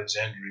probably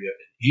Alexandria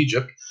in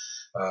Egypt,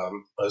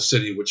 a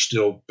city which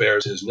still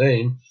bears his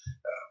name.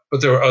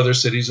 But there are other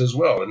cities as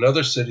well.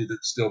 Another city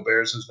that still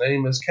bears his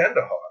name is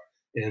Kandahar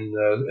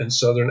in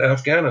southern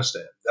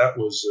Afghanistan. That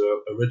was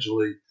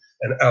originally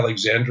an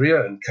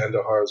Alexandria, and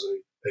Kandahar is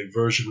a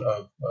version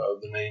of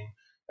the name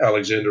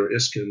Alexander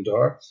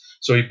Iskandar.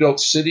 So he built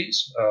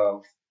cities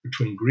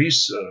between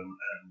Greece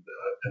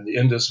and the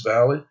Indus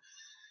Valley.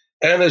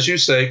 And as you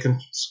say,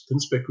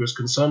 conspicuous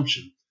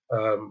consumption.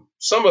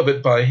 Some of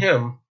it by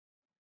him,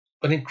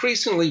 but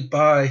increasingly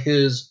by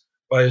his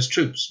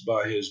troops,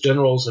 by his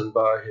generals, and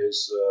by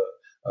his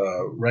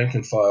rank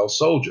and file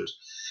soldiers.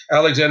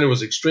 Alexander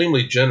was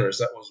extremely generous.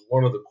 That was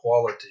one of the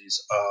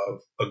qualities of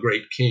a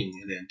great king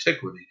in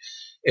antiquity,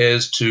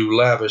 is to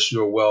lavish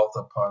your wealth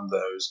upon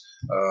those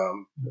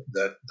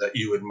that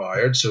you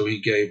admired. So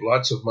he gave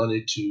lots of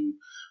money to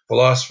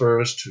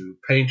philosophers, to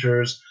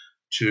painters,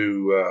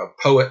 to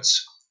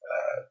poets,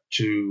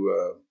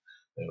 to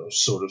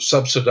sort of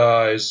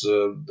subsidize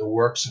the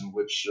works in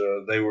which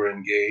they were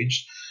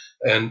engaged.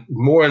 And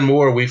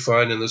more we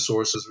find in the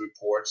sources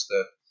reports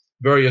that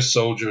various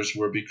soldiers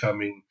were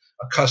becoming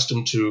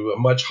accustomed to a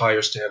much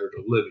higher standard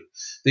of living.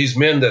 These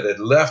men that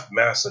had left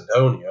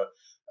Macedonia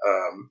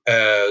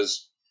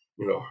as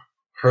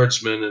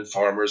herdsmen and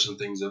farmers and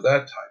things of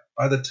that type,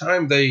 by the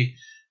time they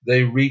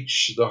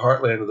reach the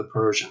heartland of the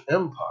Persian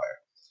Empire,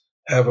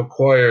 have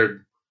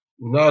acquired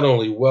not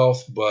only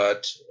wealth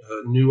but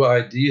new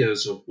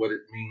ideas of what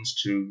it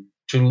means to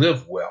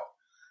live well.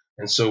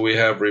 And so we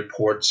have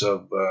reports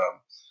of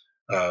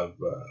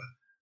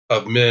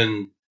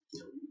men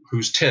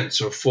whose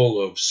tents are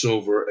full of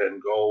silver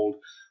and gold,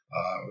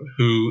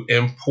 who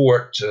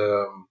import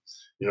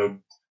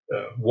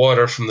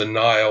water from the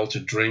Nile to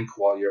drink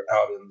while you're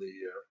out in the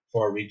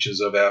far reaches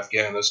of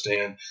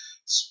Afghanistan.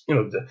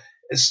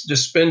 It's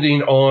just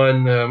spending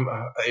on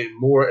a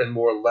more and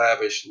more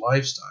lavish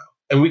lifestyle.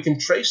 And we can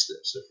trace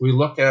this if we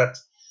look at,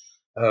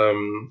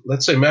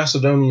 let's say,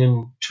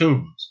 Macedonian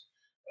tombs.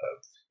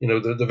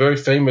 The very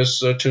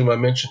famous tomb I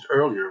mentioned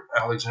earlier,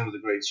 Alexander the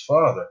Great's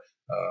father,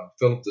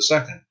 Philip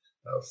II,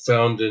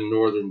 found in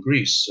northern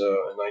Greece in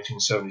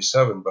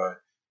 1977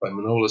 by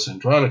Manolis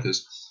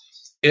Andronicus.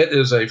 It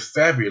is a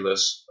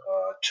fabulous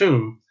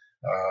tomb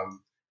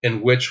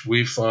in which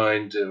we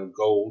find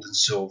gold and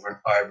silver and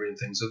ivory and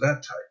things of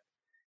that type.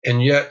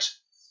 And yet,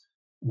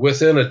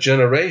 within a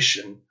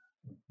generation,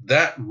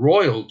 that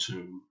royal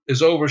tomb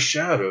is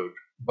overshadowed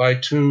by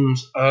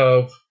tombs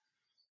of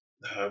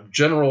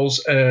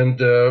generals and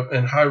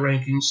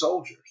high-ranking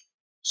soldiers.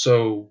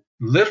 So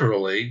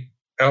literally,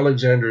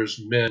 Alexander's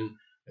men,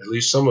 at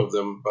least some of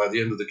them by the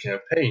end of the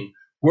campaign,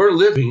 were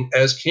living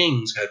as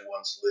kings had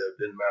once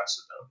lived in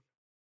Macedonia.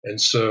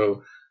 And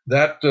so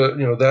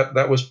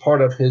that was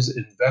part of his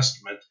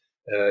investment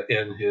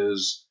in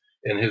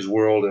his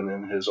world and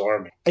in his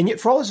army. And yet,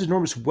 for all his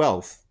enormous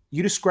wealth,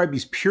 you describe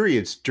these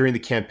periods during the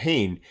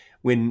campaign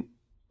when,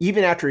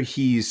 even after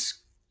he's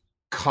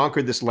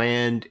conquered this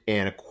land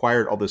and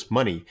acquired all this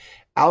money,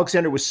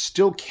 Alexander was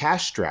still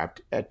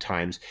cash-strapped at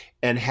times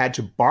and had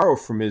to borrow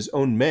from his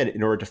own men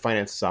in order to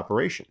finance his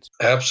operations.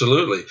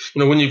 Absolutely.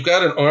 When you've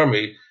got an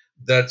army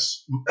that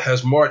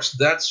has marched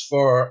that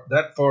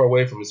far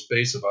away from its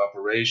base of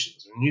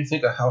operations, and you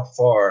think of how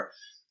far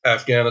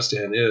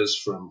Afghanistan is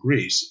from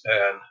Greece,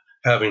 and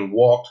having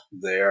walked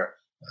there,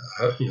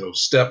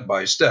 step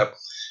by step,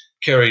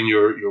 carrying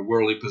your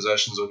worldly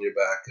possessions on your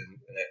back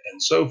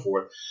and so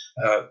forth.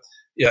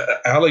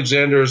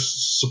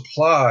 Alexander's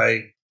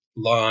supply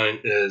line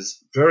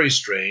is very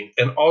strained,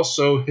 and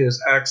also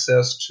his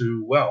access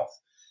to wealth.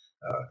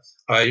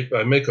 I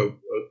make a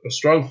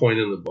strong point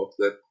in the book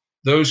that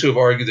those who have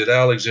argued that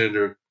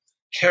Alexander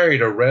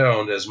carried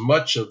around as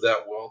much of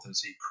that wealth as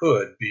he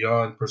could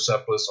beyond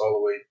Persepolis all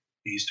the way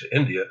east to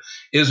India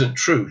isn't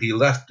true. He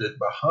left it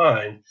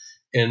behind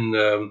in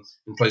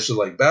places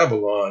like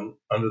Babylon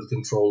under the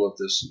control of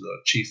this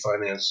chief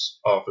finance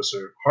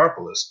officer,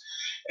 Harpalus,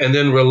 and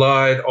then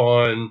relied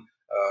on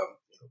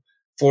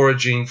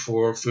foraging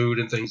for food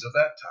and things of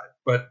that type.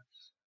 But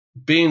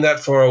being that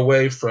far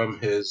away from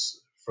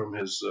his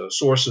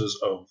sources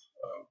of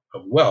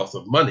wealth,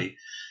 of money,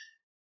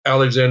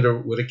 Alexander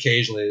would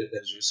occasionally,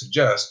 as you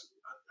suggest,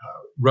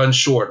 run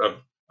short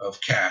of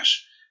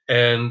cash.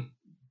 And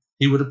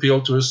he would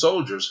appeal to his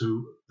soldiers,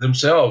 who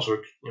themselves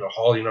were,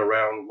 hauling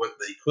around what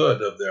they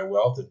could of their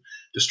wealth and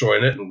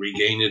destroying it and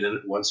regaining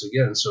it once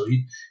again. So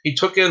he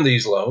took in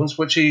these loans,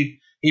 which he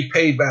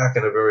paid back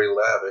in a very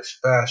lavish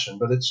fashion.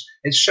 But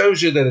it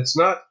shows you that it's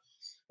not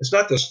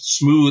the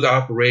smooth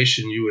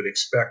operation you would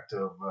expect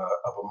of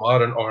a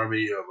modern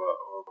army, of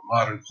a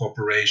modern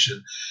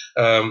corporation.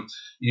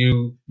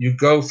 You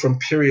go from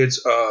periods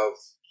of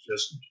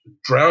just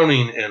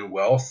drowning in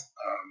wealth,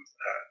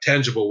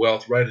 tangible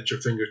wealth right at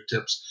your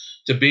fingertips,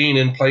 to being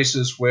in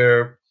places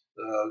where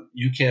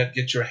you can't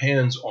get your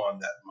hands on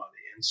that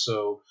money. And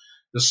so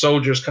the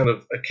soldiers kind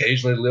of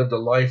occasionally lived a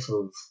life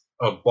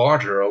of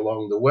barter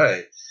along the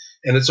way.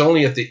 And it's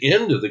only at the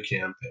end of the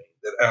campaign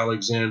that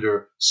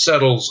Alexander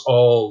settles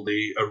all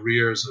the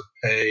arrears of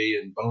pay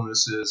and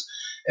bonuses,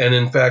 and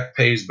in fact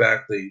pays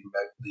back the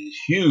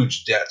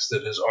huge debts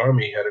that his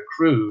army had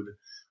accrued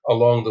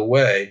along the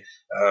way.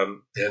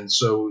 And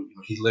so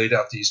he laid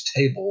out these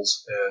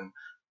tables and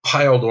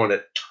piled on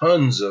it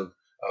tons of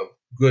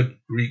good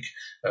Greek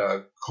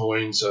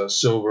coins,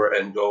 silver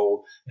and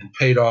gold, and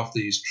paid off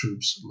these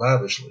troops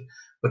lavishly.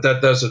 But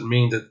that doesn't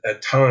mean that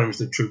at times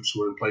the troops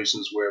were in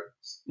places where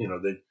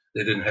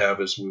they didn't have,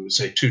 as we would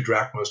say, 2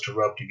 drachmas to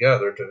rub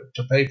together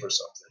to pay for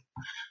something.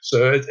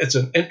 So it's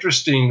an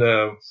interesting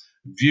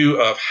view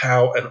of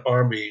how an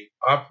army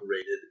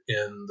operated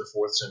in the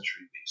 4th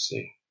century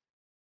BC.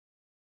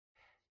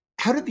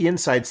 How did the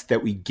insights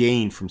that we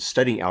gained from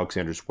studying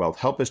Alexander's wealth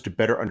help us to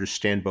better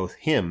understand both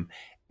him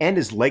and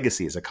his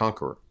legacy as a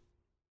conqueror?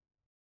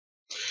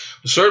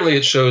 Certainly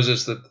it shows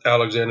us that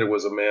Alexander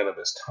was a man of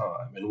his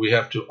time, and we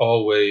have to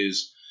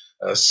always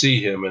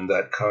see him in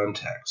that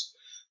context,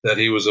 that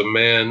he was a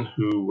man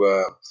who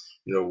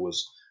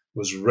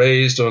was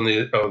raised on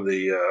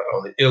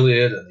the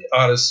Iliad and the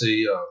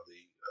Odyssey,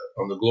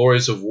 on the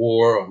glories of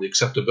war, on the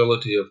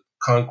acceptability of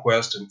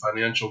conquest and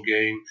financial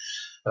gain,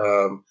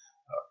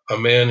 a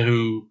man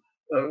who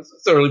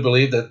thoroughly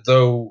believed that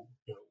though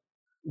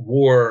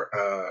war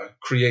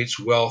creates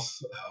wealth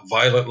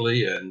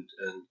violently and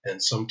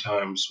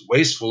sometimes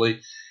wastefully,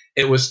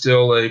 it was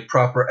still a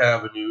proper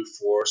avenue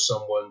for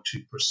someone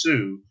to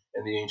pursue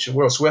in the ancient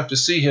world. So we have to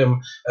see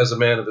him as a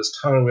man of his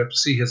time. We have to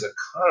see his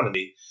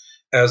economy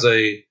as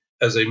a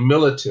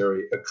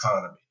military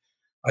economy.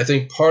 I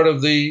think part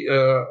of the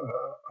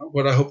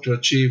what I hope to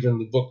achieve in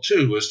the book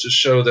too was to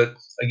show that,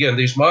 again,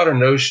 these modern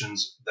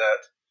notions that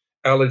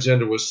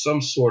Alexander was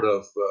some sort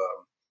of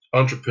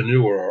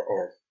entrepreneur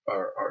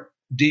or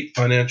deep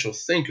financial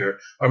thinker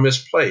are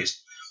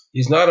misplaced.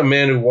 He's not a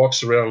man who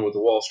walks around with the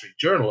Wall Street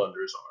Journal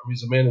under his arm.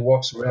 He's a man who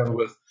walks around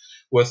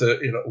with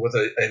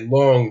a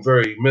long,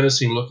 very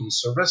menacing-looking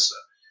sarissa.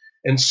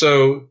 And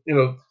so,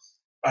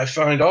 I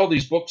find all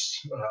these books,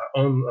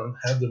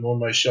 have them on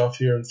my shelf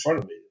here in front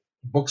of me.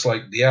 Books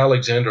like The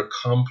Alexander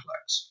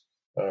Complex,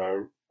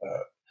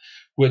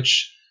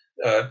 which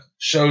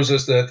shows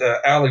us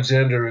that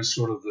Alexander is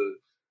sort of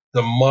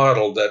the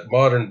model that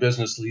modern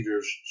business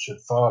leaders should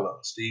follow.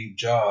 Steve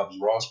Jobs,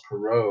 Ross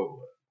Perot,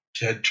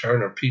 Ted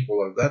Turner,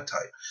 people of that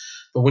type.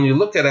 But when you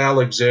look at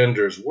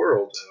Alexander's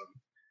world,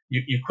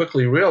 you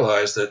quickly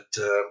realize that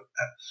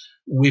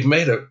we've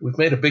made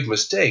a big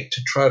mistake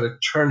to try to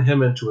turn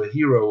him into a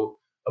hero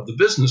of the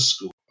business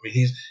school. I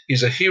mean,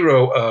 he's a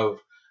hero of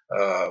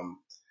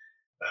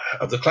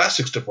the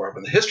classics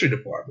department, the history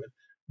department,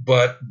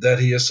 but that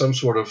he is some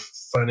sort of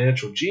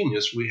financial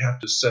genius we have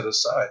to set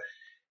aside.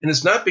 And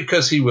it's not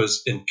because he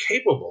was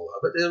incapable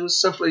of it. It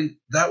was simply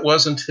that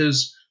wasn't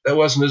his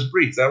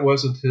brief. That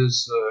wasn't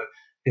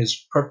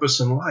his purpose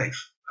in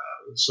life.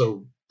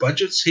 So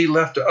budgets he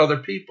left to other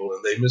people,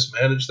 and they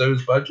mismanaged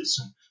those budgets.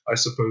 And I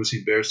suppose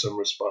he bears some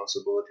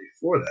responsibility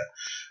for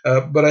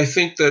that. But I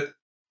think that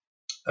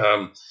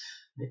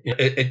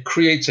it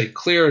creates a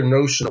clear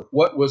notion of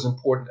what was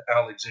important to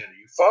Alexander.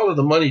 You follow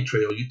the money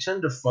trail, you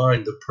tend to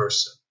find the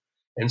person.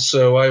 And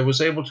so I was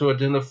able to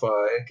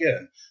identify,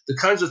 again, the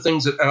kinds of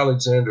things that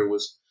Alexander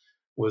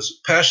was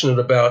passionate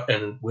about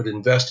and would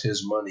invest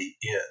his money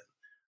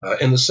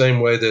in the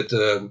same way that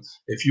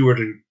if you were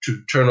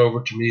to turn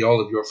over to me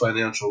all of your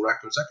financial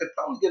records, I could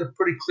probably get a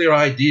pretty clear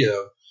idea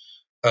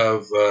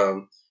of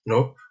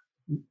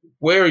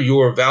where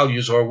your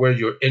values are, where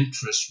your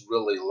interests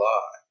really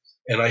lie.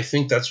 And I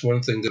think that's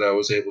one thing that I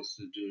was able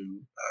to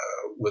do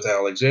with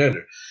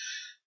Alexander.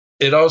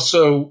 It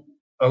also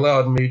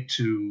allowed me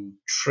to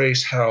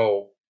trace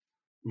how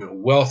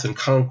wealth and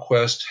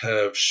conquest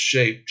have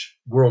shaped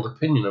world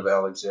opinion of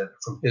Alexander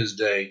from his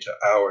day to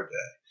our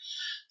day.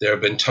 There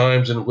have been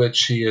times in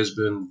which he has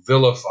been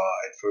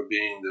vilified for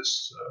being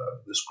this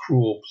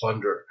cruel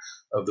plunder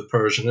of the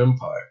Persian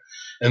Empire.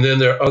 And then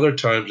there are other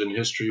times in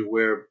history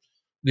where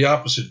the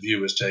opposite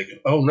view is taken.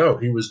 Oh, no,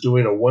 he was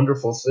doing a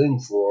wonderful thing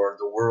for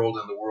the world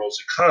and the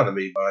world's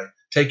economy by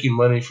taking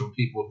money from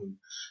people who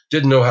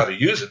didn't know how to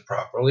use it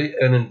properly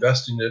and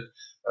investing it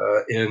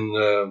in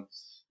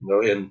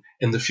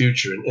the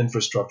future, in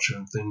infrastructure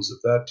and things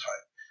of that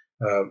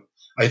type.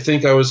 I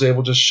think I was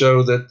able to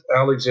show that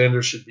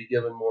Alexander should be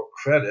given more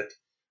credit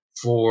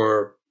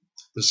for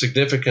the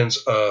significance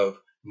of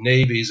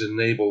navies and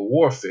naval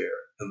warfare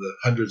in the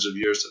hundreds of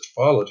years that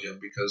followed him,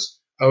 because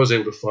I was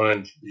able to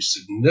find these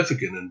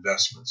significant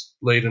investments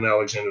late in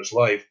Alexander's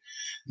life,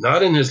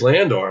 not in his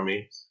land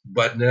army,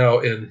 but now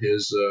in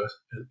his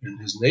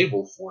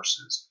naval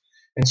forces.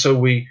 And so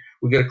we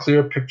get a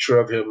clear picture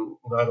of him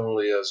not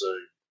only as a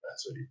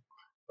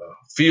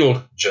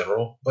field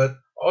general, but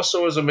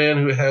also as a man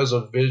who has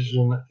a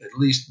vision, at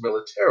least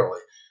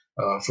militarily,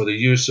 for the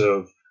use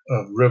of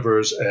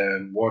rivers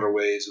and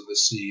waterways of the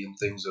sea and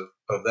things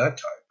of that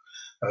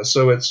type.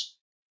 So it's,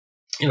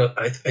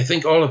 I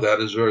think all of that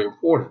is very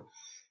important.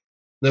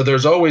 Now,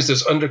 there's always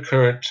this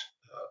undercurrent,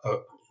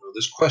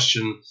 this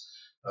question,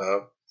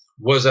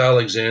 was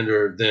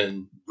Alexander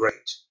then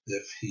great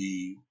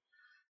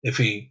if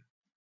he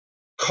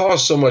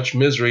caused so much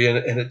misery?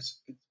 And it's,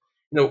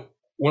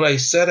 when I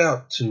set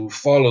out to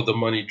follow the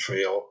money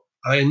trail,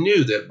 I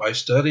knew that by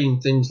studying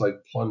things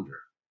like plunder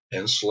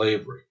and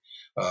slavery,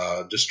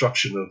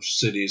 destruction of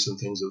cities and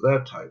things of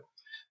that type,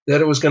 that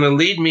it was going to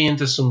lead me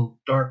into some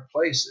dark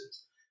places.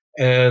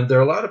 And there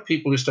are a lot of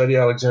people who study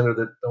Alexander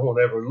that don't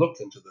ever look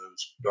into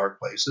those dark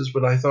places,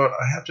 but I thought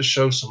I have to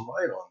show some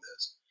light on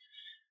this.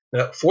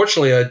 Now,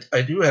 fortunately,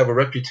 I do have a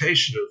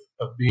reputation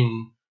of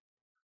being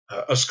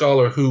a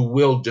scholar who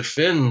will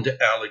defend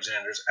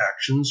Alexander's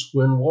actions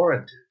when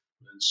warranted.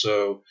 And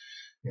so,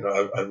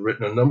 I've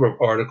written a number of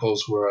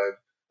articles where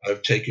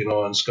I've taken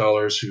on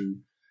scholars who,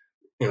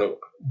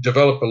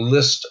 develop a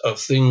list of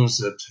things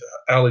that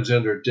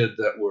Alexander did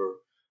that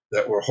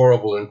were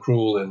horrible and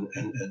cruel and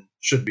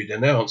should be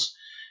denounced.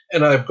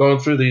 And I've gone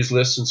through these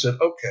lists and said,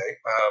 okay,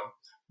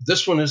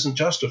 this one isn't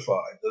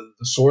justified. The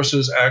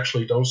sources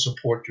actually don't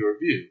support your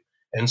view.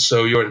 And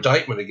so your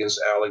indictment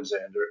against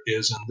Alexander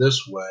is in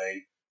this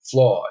way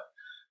flawed.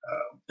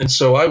 And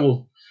so I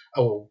will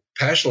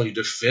passionately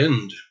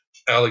defend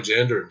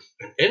Alexander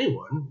and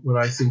anyone when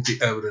I think the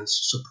evidence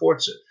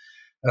supports it.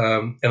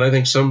 And I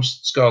think some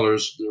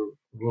scholars were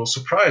a little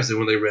surprised that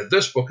when they read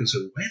this book and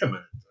said, wait a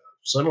minute,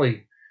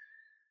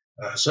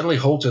 suddenly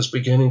Holt is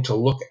beginning to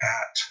look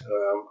at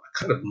a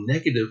kind of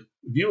negative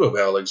view of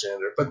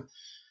Alexander. But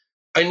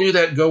I knew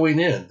that going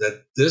in,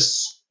 that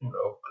this,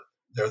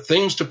 there are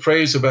things to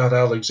praise about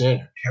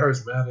Alexander: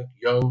 charismatic,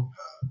 young,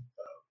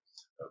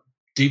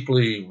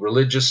 deeply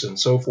religious, and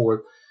so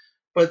forth.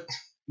 But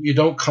you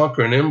don't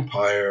conquer an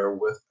empire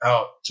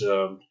without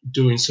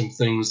doing some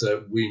things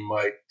that we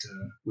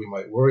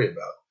might worry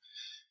about.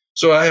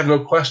 So I have no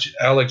question,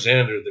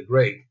 Alexander the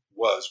Great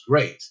was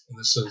great in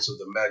the sense of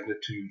the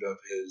magnitude of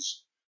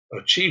his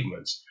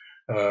achievements.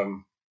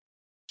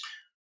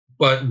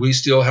 But we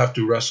still have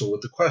to wrestle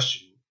with the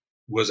question,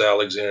 was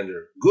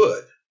Alexander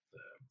good?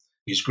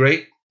 He's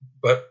great,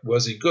 but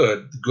was he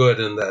good? Good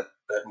in that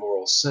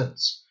moral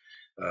sense.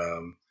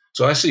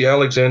 So I see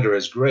Alexander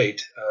as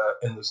great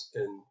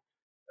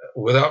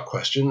without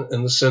question,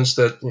 in the sense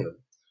that,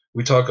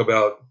 we talk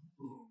about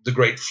the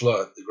Great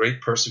Flood, the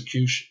Great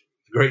Persecution,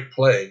 the Great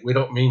Plague. We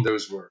don't mean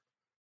those were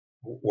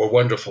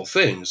wonderful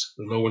things.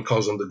 No one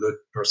calls them the good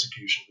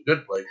persecution, the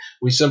good plague.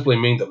 We simply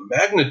mean the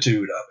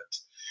magnitude of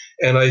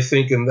it. And I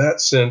think in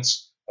that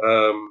sense,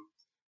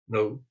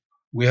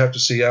 we have to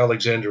see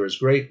Alexander as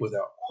great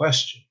without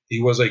question.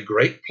 He was a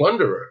great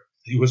plunderer.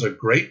 He was a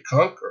great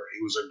conqueror.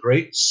 He was a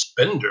great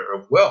spender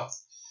of wealth.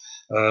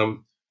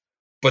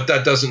 But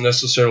that doesn't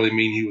necessarily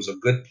mean he was a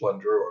good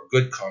plunderer or a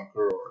good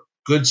conqueror or a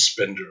good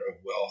spender of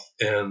wealth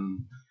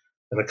in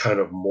a kind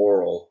of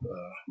moral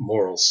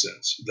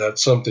sense.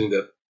 That's something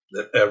that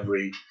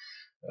every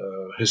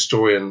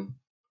historian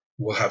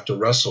will have to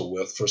wrestle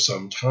with for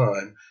some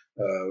time.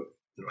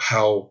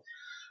 How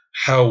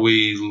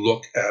we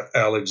look at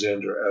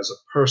Alexander as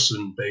a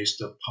person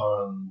based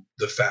upon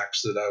the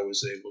facts that I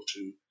was able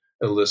to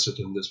elicit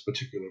in this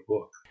particular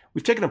book.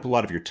 We've taken up a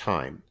lot of your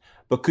time,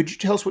 but could you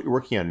tell us what you're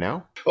working on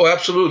now? Oh,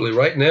 absolutely.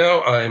 Right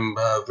now, I'm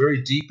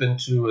very deep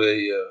into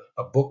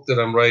a book that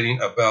I'm writing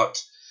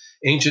about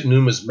ancient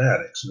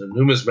numismatics. And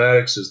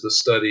numismatics is the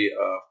study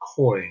of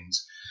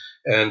coins.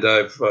 And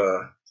I've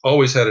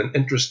always had an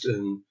interest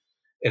in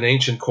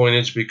ancient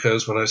coinage,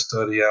 because when I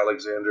study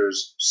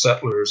Alexander's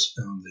settlers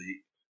in the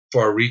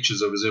far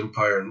reaches of his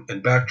empire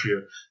in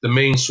Bactria, the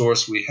main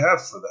source we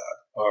have for that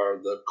are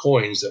the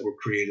coins that were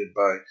created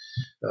by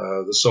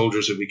the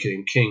soldiers who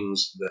became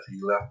kings that he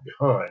left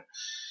behind.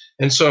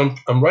 And so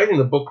I'm writing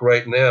a book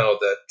right now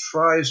that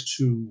tries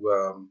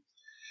to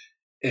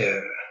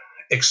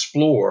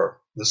explore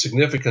the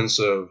significance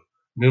of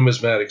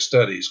numismatic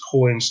studies,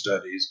 coin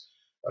studies,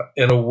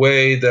 in a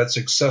way that's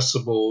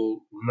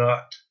accessible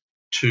not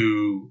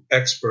to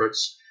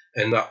experts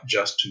and not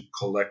just to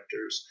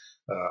collectors.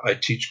 I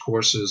teach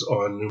courses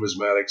on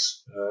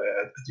numismatics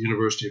at the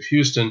University of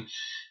Houston,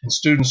 and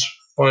students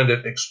find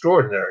it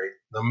extraordinary,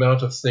 the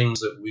amount of things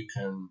that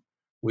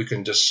we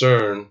can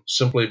discern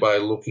simply by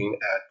looking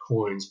at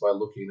coins, by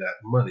looking at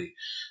money.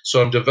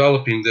 So I'm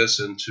developing this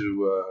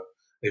into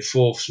a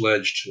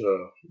full-fledged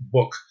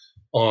book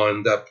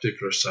on that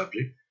particular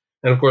subject.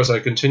 And of course, I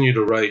continue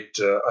to write.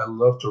 I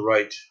love to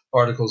write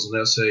articles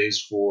and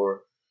essays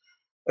for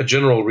a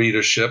general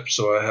readership.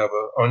 So I have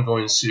an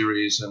ongoing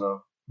series in a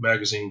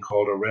magazine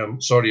called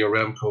Saudi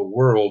Aramco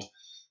World,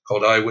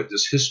 called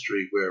Eyewitness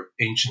History, where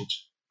ancient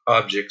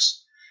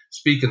objects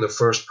speak in the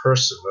first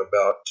person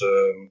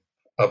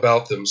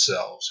about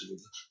themselves.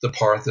 The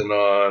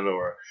Parthenon,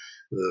 or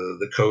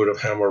the Code of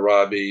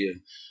Hammurabi,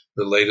 and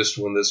the latest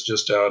one that's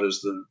just out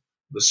is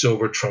the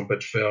silver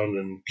trumpet found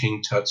in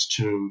King Tut's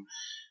tomb.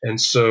 And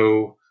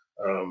so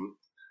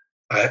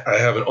I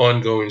have an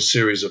ongoing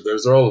series of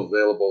those. They're all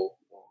available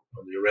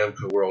on the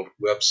Aramco World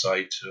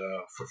website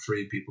for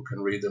free. People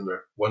can read them.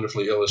 They're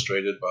wonderfully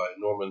illustrated by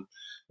Norman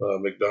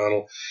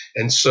MacDonald.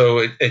 And so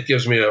it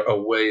gives me a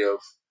way of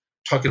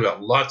talking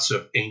about lots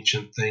of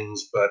ancient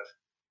things, but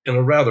in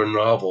a rather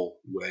novel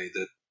way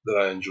that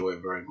I enjoy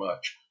very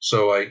much.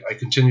 So I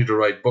continue to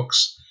write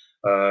books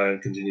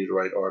and continue to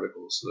write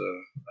articles.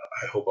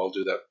 I hope I'll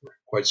do that for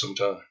quite some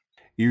time.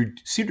 You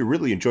seem to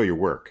really enjoy your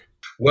work.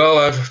 Well,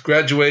 I've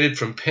graduated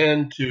from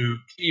pen to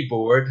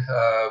keyboard,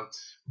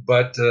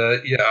 but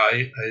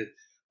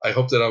I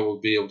hope that I will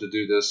be able to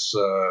do this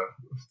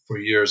for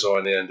years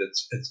on end.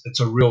 It's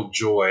a real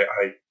joy.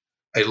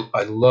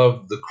 I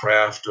love the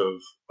craft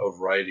of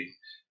writing,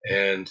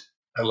 and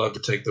I love to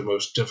take the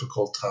most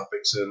difficult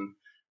topics and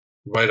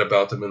write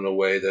about them in a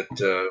way that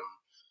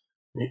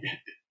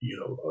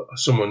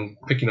someone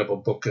picking up a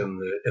book in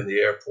the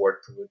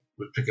airport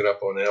would pick it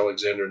up on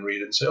Alexander and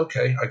read it and say,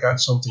 okay, I got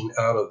something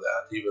out of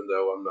that, even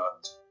though I'm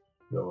not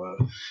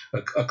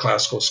a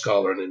classical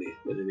scholar in any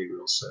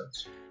real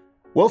sense.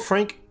 Well,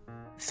 Frank,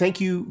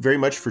 thank you very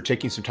much for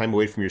taking some time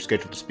away from your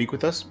schedule to speak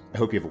with us. I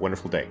hope you have a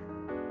wonderful day.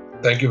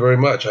 Thank you very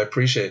much. I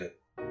appreciate it.